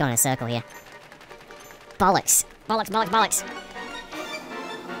 I've gone in a circle here. Bollocks. Alright,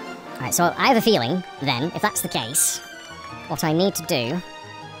 so I have a feeling, then, if that's the case, what I need to do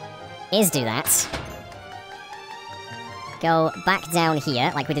is do that. Go back down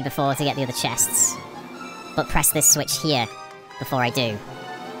here, like we did before to get the other chests. But press this switch here before I do.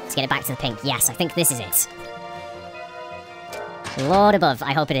 To get it back to the pink. Yes, I think this is it. Lord above,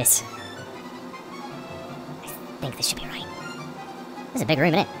 I hope it is. I think this should be right. This is a big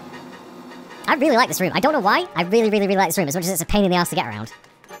room, isn't it? I really like this room. I don't know why. I really like this room, as much as it's a pain in the ass to get around.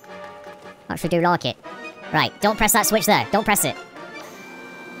 I actually do like it. Right, don't press that switch there. Don't press it.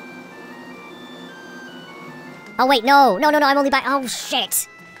 Oh, wait, no, I'm only back. Oh, shit.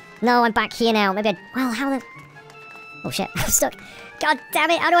 No, I'm back here now. Maybe I... Well, how the... Oh, shit, I'm stuck. God damn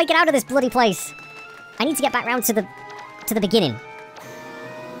it, how do I get out of this bloody place? I need to get back round to the beginning.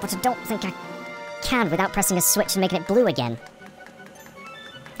 But I don't think I can without pressing a switch and making it blue again.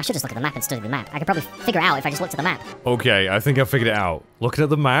 I should just look at the map and study the map. I could probably figure it out if I just looked at the map. Okay, I think I figured it out. Looking at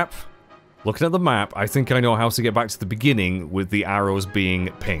the map, I think I know how to get back to the beginning with the arrows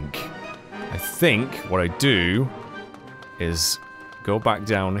being pink. I think what I do is go back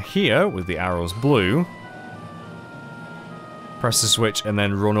down here with the arrows blue, press the switch, and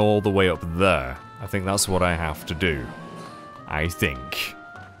then run all the way up there. I think that's what I have to do. I think.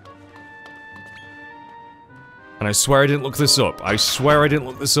 And I swear I didn't look this up. I've just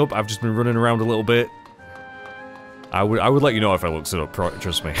been running around a little bit. I would let you know if I looked it up,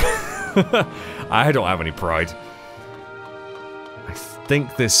 trust me. I don't have any pride. I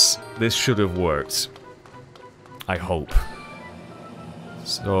think this should have worked. I hope.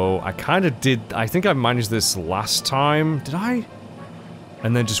 So, I kind of did... I think I managed this last time. Did I?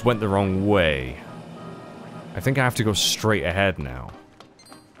 And then just went the wrong way. I think I have to go straight ahead now.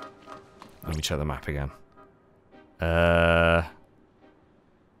 Let me check the map again.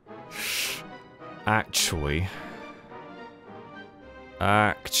 Actually...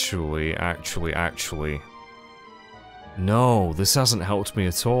 No, this hasn't helped me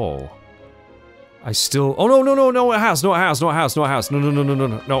at all. I still... Oh, no, it has. No, I've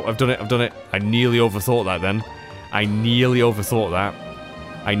done it. I nearly overthought that then. I nearly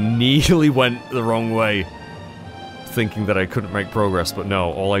went the wrong way, thinking that I couldn't make progress, but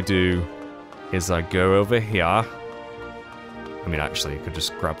no, all I do is I go over here. I mean, actually, I could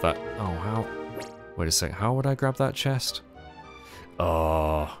just grab that... Oh, how... Wait a sec, how would I grab that chest?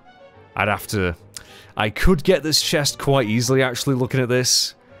 Oh... I'd have to... I could get this chest quite easily, actually, looking at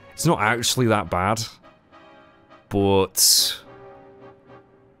this. It's not actually that bad. But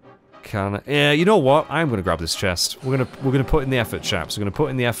can I... Yeah, you know what? I'm gonna grab this chest. We're gonna put in the effort, chaps. We're gonna put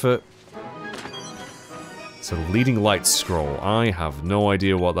in the effort. So leading light scroll. I have no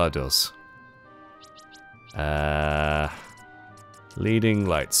idea what that does. Leading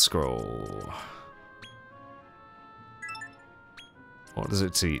light scroll. What does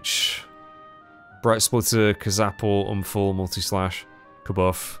it teach? Bright Splitter, Kazapple, Umful, Multi-Slash,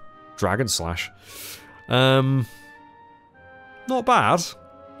 Kabuff, Dragon Slash. Not bad.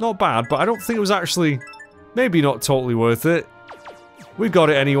 Not bad, but I don't think it was actually... Maybe not totally worth it. We got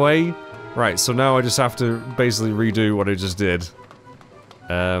it anyway. Right, so now I just have to basically redo what I just did.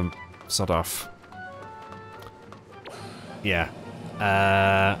 Sod off. Yeah.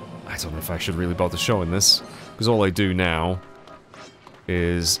 I don't know if I should really bother showing this. Because all I do now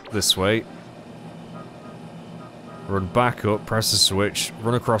is this way. Run back up, press the switch,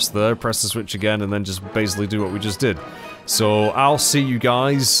 run across there, press the switch again, and then just basically do what we just did. So I'll see you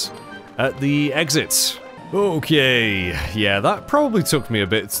guys at the exit. Okay, yeah, that probably took me a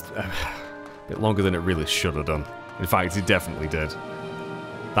bit longer than it really should have done. In fact, it definitely did.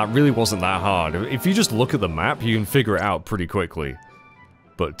 That really wasn't that hard. If you just look at the map, you can figure it out pretty quickly.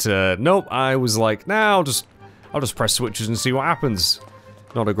 But nope, I was like, nah, I'll just press switches and see what happens.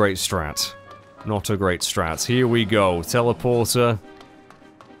 Not a great strat. Not a great strat. Here we go. Teleporter.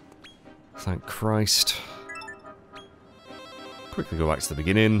 Thank Christ. Quickly go back to the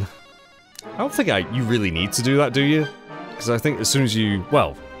beginning. I don't think you really need to do that, do you? Because I think as soon as you...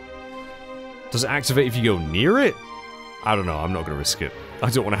 Well... Does it activate if you go near it? I don't know. I'm not going to risk it. I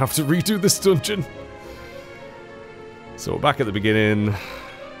don't want to have to redo this dungeon. So back at the beginning.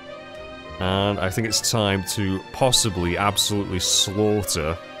 And I think it's time to possibly absolutely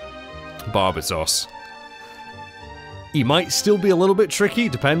slaughter Barbatos. He might still be a little bit tricky,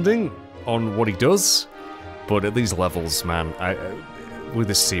 depending on what he does. But at these levels, man, with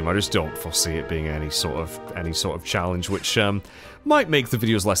this team, I just don't foresee it being any sort of challenge, which might make the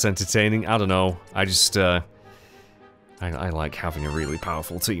videos less entertaining. I don't know. I just I like having a really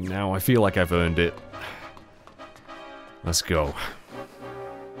powerful team now. I feel like I've earned it. Let's go.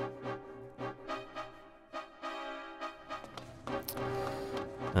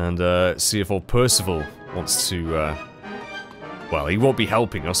 And see if old Percival wants to, well, he won't be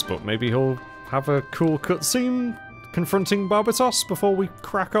helping us, but maybe he'll have a cool cutscene confronting Barbatos before we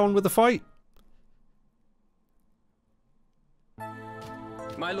crack on with the fight.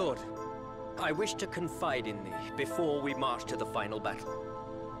 My lord, I wish to confide in thee before we march to the final battle.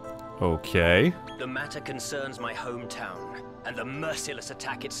 Okay. The matter concerns my hometown, and the merciless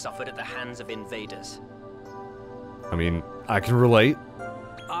attack it suffered at the hands of invaders. I mean, I can relate.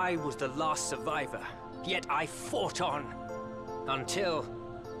 I was the last survivor, yet I fought on, until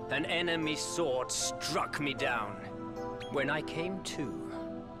an enemy sword struck me down. When I came to,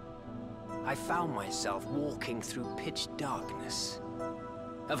 I found myself walking through pitch darkness.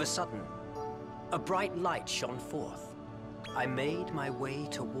 Of a sudden, a bright light shone forth. I made my way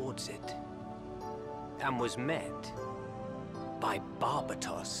towards it, and was met by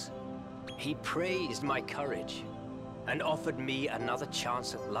Barbatos. He praised my courage, and offered me another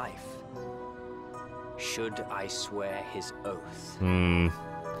chance at life, should I swear his oath.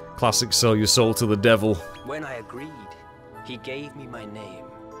 Classic sell your soul to the devil. When I agreed, he gave me my name,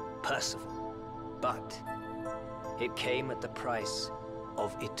 Percival, but it came at the price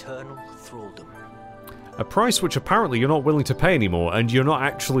of eternal thraldom. A price which apparently you're not willing to pay anymore, and you're not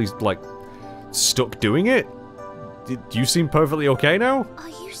actually, like, stuck doing it? Do you seem perfectly okay now? Are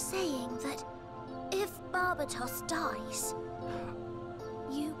you saying that if Barbatos dies,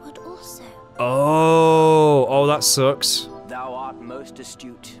 you would also? Oh, that sucks. Thou art most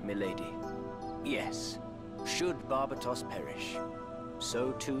astute, milady. Yes, should Barbatos perish,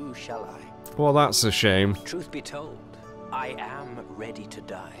 so too shall I. Well, that's a shame. Truth be told, I am ready to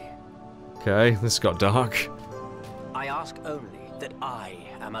die. Okay, this got dark. I ask only that I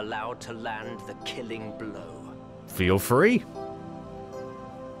am allowed to land the killing blow. Feel free.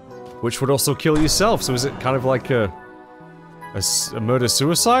 Which would also kill yourself, so is it kind of like a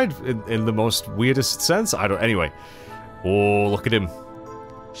murder-suicide in the most weirdest sense? I don't... Anyway. Oh, look at him.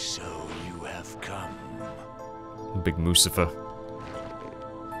 So you have come. Big Mucifer.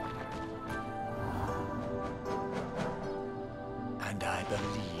 And I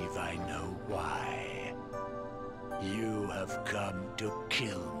believe I know why. You have come to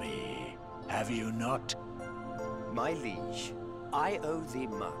kill me, have you not? My liege, I owe thee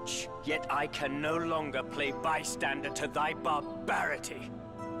much, yet I can no longer play bystander to thy barbarity.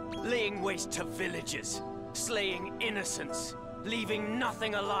 Laying waste to villages, slaying innocents, leaving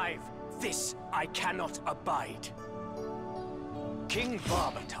nothing alive, This I cannot abide. King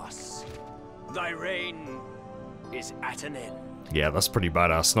Barbatos, thy reign is at an end. Yeah, that's pretty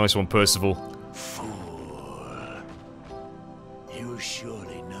badass. Nice one, Percival. Fool. You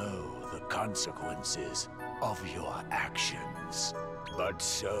surely know the consequences of your actions. But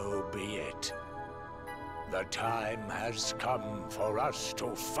so be it. The time has come for us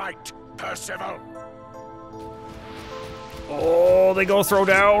to fight, Percival! Oh, they go throw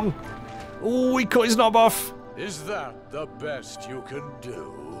down. Oh, he cut his knob off. Is that the best you can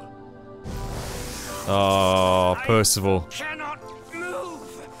do? Oh, Percival. I cannot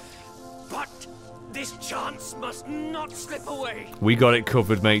move, but this chance must not slip away. We got it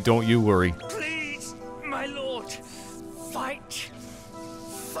covered, mate. Don't you worry. Please, my lord, fight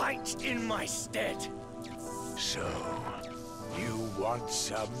in my stead. So, you want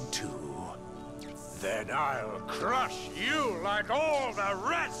some too? Then I'll crush you like all the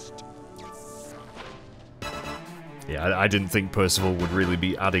rest! Yeah, I didn't think Percival would really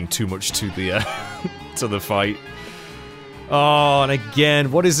be adding too much to the to the fight. Oh, and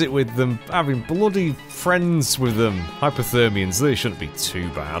again, what is it with them having bloody friends with them? Hypothermians, they shouldn't be too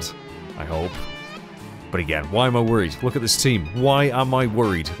bad, I hope. But again, why am I worried? Look at this team. Why am I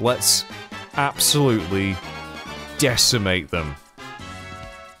worried? Let's absolutely decimate them.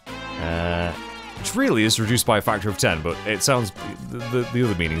 Which really is reduced by a factor of 10, but it sounds... the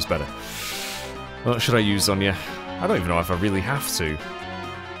other meaning's better. What should I use on you? I don't even know if I really have to.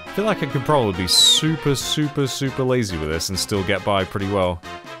 I feel like I could probably be super lazy with this and still get by pretty well.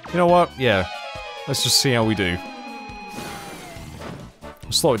 You know what? Yeah. Let's just see how we do.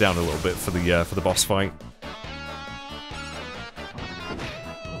 I'll slow it down a little bit for the boss fight.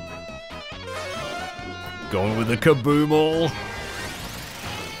 Going with the kaboom all.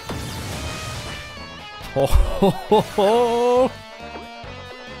 Ho ho ho ho!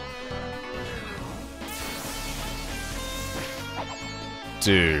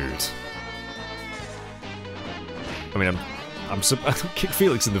 Dude. I mean, I kick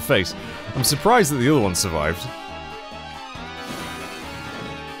Felix in the face. I'm surprised that the other one survived.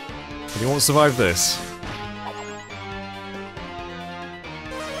 He won't survive this.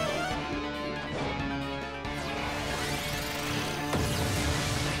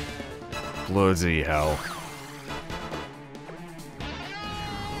 Bloody hell.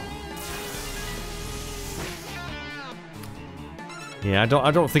 Yeah,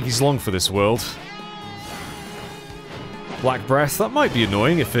 I don't think he's long for this world. Black Breath, that might be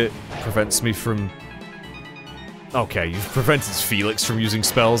annoying if it prevents me from... Okay, you've prevented Felix from using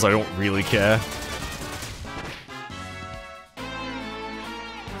spells, I don't really care.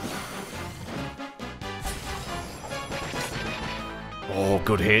 Oh,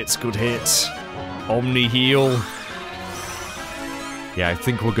 good hits, good hits. Omni heal. Yeah, I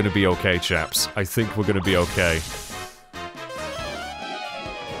think we're gonna be okay, chaps. I think we're gonna be okay.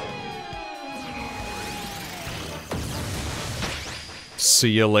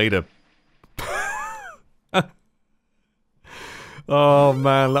 See you later. Oh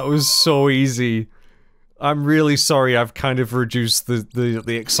man, that was so easy. I'm really sorry I've kind of reduced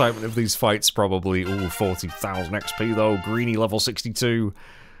the excitement of these fights, probably. Ooh, 40,000 XP though. Greenie level 62.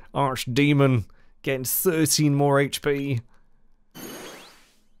 Archdemon getting 13 more HP.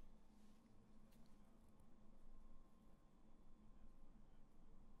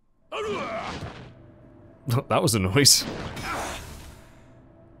 That was a noise.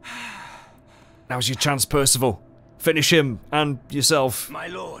 Now's your chance, Percival. Finish him, and yourself. My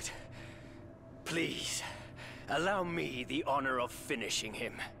lord, please, allow me the honor of finishing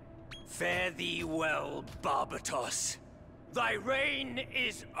him. Fare thee well, Barbatos. Thy reign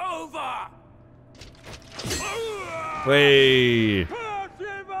is over! Hey.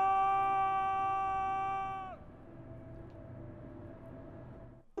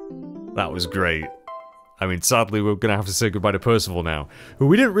 That was great. I mean, sadly, we're gonna have to say goodbye to Percival now, who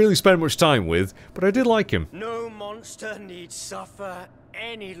we didn't really spend much time with, but I did like him. No monster need suffer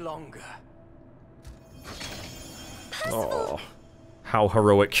any longer. Oh, how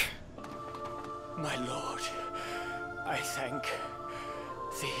heroic. My lord, I thank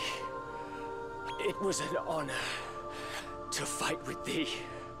thee. It was an honor to fight with thee.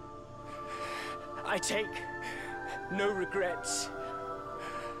 I take no regrets.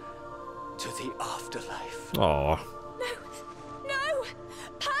 To the afterlife. Aw. No! No!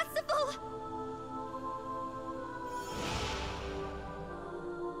 Percival!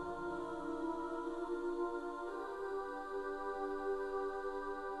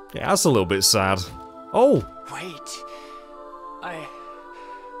 Yeah, that's a little bit sad. Oh! Wait.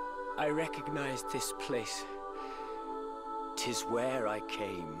 I recognize this place. 'Tis where I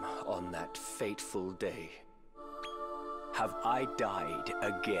came on that fateful day. Have I died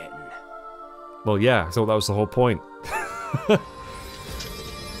again? Well, yeah, I thought that was the whole point.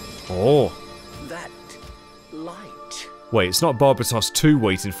 Oh. That light. Wait, it's not Barbatos 2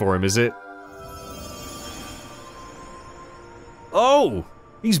 waiting for him, is it? Oh!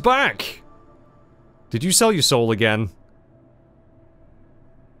 He's back! Did you sell your soul again?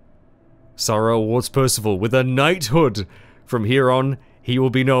 Sorrow awards Percival with a knighthood. From here on, he will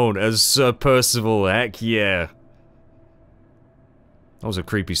be known as Sir Percival. Heck yeah. That was a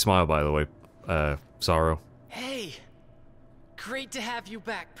creepy smile, by the way, Sorrow. Hey! Great to have you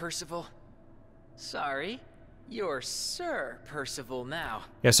back, Percival. Sorry, you're Sir Percival now.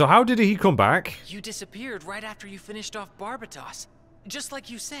 Yeah, so how did he come back? You disappeared right after you finished off Barbatos, just like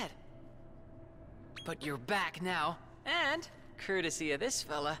you said. But you're back now, and, courtesy of this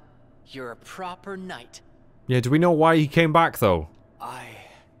fella, you're a proper knight. Yeah, do we know why he came back, though? I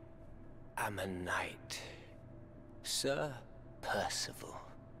am a knight, Sir Percival.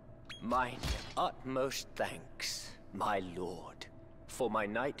 Mine utmost thanks, my lord, for my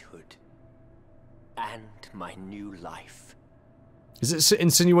knighthood and my new life. Is it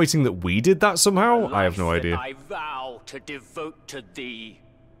insinuating that we did that somehow? I have no idea. I vow to devote to thee,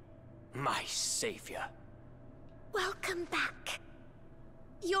 my savior. Welcome back.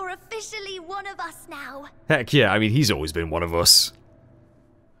 You're officially one of us now. Heck yeah, I mean, he's always been one of us.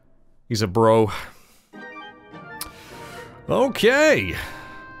 He's a bro. Okay.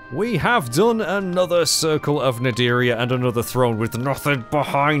 We have done another Circle of Naderia and another throne with nothing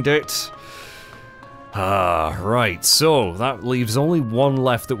behind it. Ah, right, so that leaves only one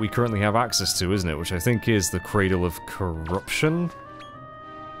left that we currently have access to, isn't it? Which I think is the Cradle of Corruption.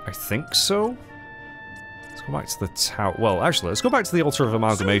 I think so? Let's go back to the tower. Well, actually, let's go back to the Altar of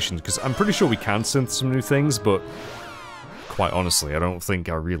Amalgamation, because I'm pretty sure we can synth some new things, but quite honestly, I don't think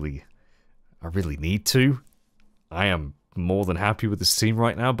I really need to. I am more than happy with this team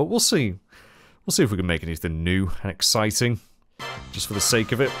right now, but we'll see. We'll see if we can make anything new and exciting, just for the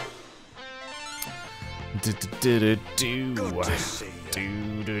sake of it.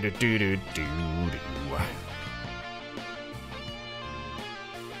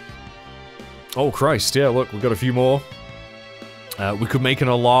 Oh Christ, yeah, look, we've got a few more. We could make an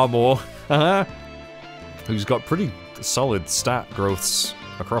Alarmor, who's got pretty solid stat growths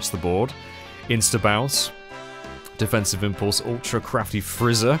across the board. Insta Bounce, Defensive Impulse, Ultra Crafty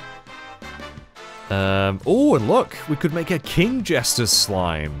Frizzer. Oh, and look, we could make a King Jester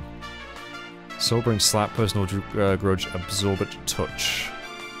Slime. Sobering Slap, Personal Grudge, Absorbent Touch.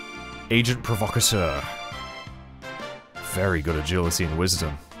 Agent Provocateur. Very good agility and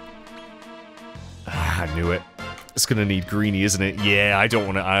wisdom. Ah, I knew it. It's gonna need Greenie, isn't it? Yeah, I don't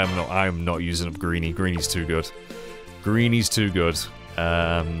want to. I'm not using up Greenie. Greenie's too good. Greenie's too good.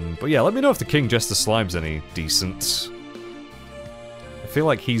 But yeah, let me know if the King Jester Slime's any decent. I feel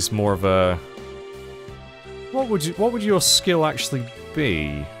like he's more of a. What would your skill actually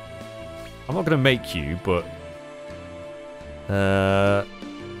be? I'm not gonna make you, but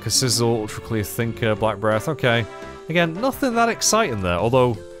Cassizzle, Ultra Clear Thinker, Black Breath. Okay, again, nothing that exciting there.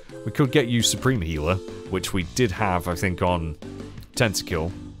 Although we could get you Supreme Healer, which we did have, I think, on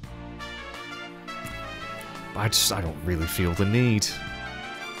Tentakill. I don't really feel the need.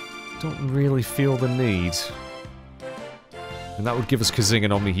 Don't really feel the need. And that would give us Kazing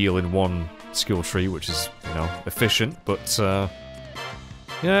and Omni Heal in one skill tree, which is, you know, efficient, but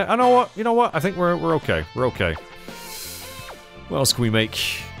yeah, I know what, you know what, I think we're okay. We're okay. What else can we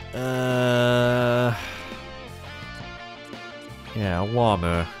make? Yeah,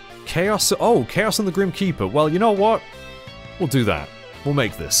 Alarmor. Chaos, oh, Chaos and the Grim Keeper. Well, you know what? We'll do that. We'll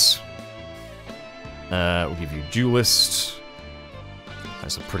make this. We'll give you Duelist.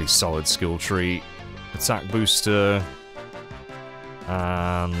 That's a pretty solid skill tree. Attack Booster.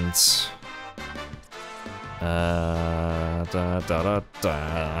 And...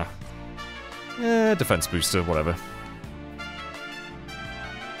 Defense Booster, whatever.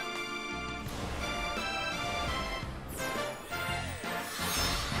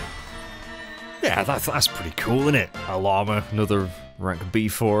 Yeah, that's pretty cool, isn't it? Alarmor, another rank B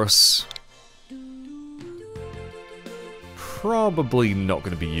for us. Probably not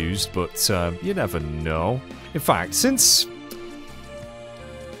going to be used, but you never know. In fact, since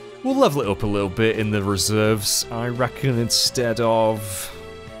we'll level it up a little bit in the reserves, I reckon, instead of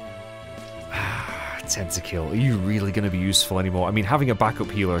Tentakill. Are you really going to be useful anymore? I mean, having a backup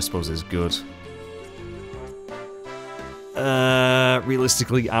healer, I suppose, is good.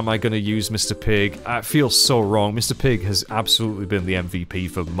 Realistically, am I going to use Mr. Pig? It feels so wrong. Mr. Pig has absolutely been the MVP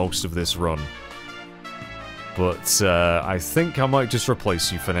for most of this run. But I think I might just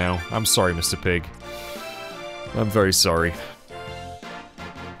replace you for now. I'm sorry, Mr. Pig. I'm very sorry.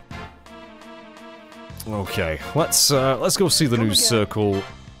 Okay, let's go see the new circle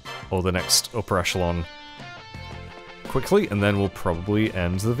or the next upper echelon quickly, and then we'll probably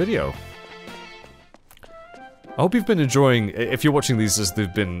end the video. I hope you've been enjoying, if you're watching these as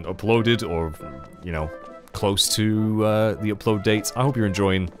they've been uploaded or, you know, close to the upload dates, I hope you're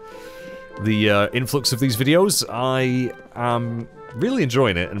enjoying the influx of these videos. I am really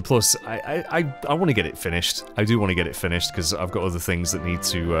enjoying it, and plus, I want to get it finished. I do want to get it finished, because I've got other things that need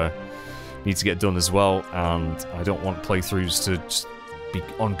to get done as well, and I don't want playthroughs to just be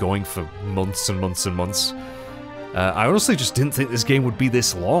ongoing for months and months and months. I honestly just didn't think this game would be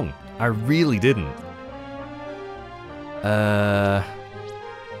this long. I really didn't.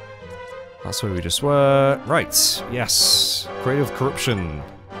 That's where we just were. Right, yes. Creative corruption.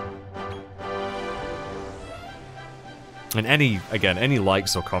 And any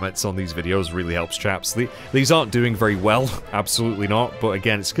likes or comments on these videos really helps, chaps. These aren't doing very well, absolutely not, but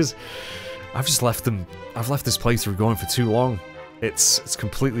again, it's because I've just left this playthrough going for too long. It's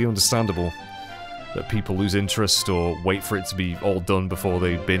completely understandable that people lose interest or wait for it to be all done before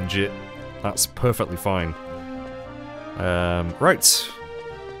they binge it. That's perfectly fine. Right.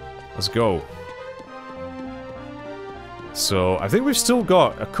 Let's go. So, I think we've still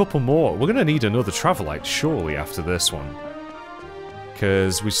got a couple more. We're gonna need another Travelite, surely, after this one.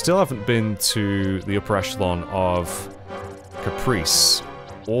 Because we still haven't been to the upper echelon of Caprice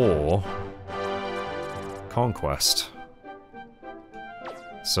or Conquest.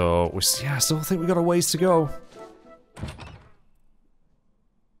 So, I still think we got a ways to go.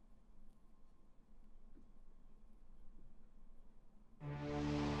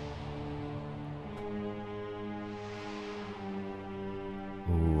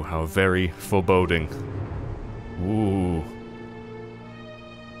 Ooh, how very foreboding. Ooh.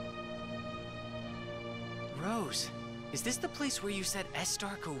 Rose, is this the place where you said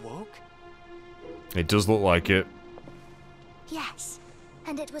Estark awoke? It does look like it. Yes,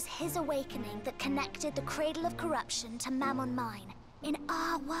 and it was his awakening that connected the Cradle of Corruption to Mammon Mine, in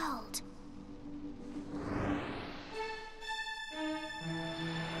our world.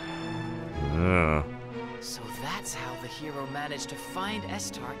 So that's how the hero managed to find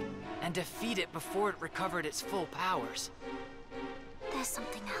Estark and defeat it before it recovered its full powers. There's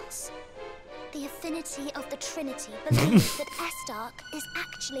something else. The affinity of the Trinity believes that Estark is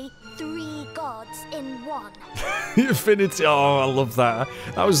actually 3 gods in one. The affinity. Oh, I love that.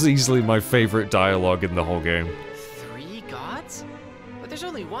 That was easily my favorite dialogue in the whole game. 3 gods? But there's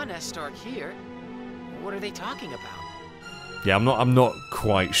only one Estark here. What are they talking about? Yeah, I'm not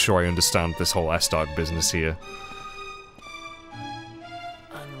quite sure I understand this whole Estark business here.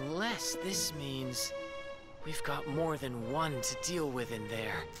 Unless this means we've got more than one to deal with in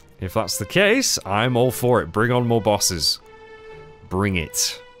there. If that's the case, I'm all for it. Bring on more bosses. Bring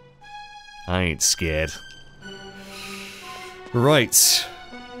it. I ain't scared. Right.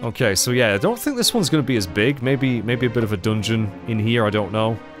 Okay, so yeah, I don't think this one's going to be as big. Maybe a bit of a dungeon in here, I don't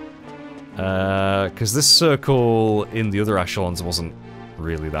know. Because this circle in the other echelons wasn't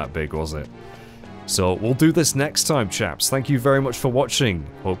really that big, was it? So we'll do this next time, chaps. Thank you very much for watching.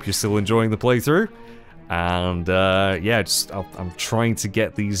 Hope you're still enjoying the playthrough. And yeah, I'm trying to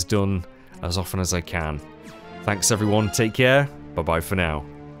get these done as often as I can. Thanks everyone, take care, bye bye for now.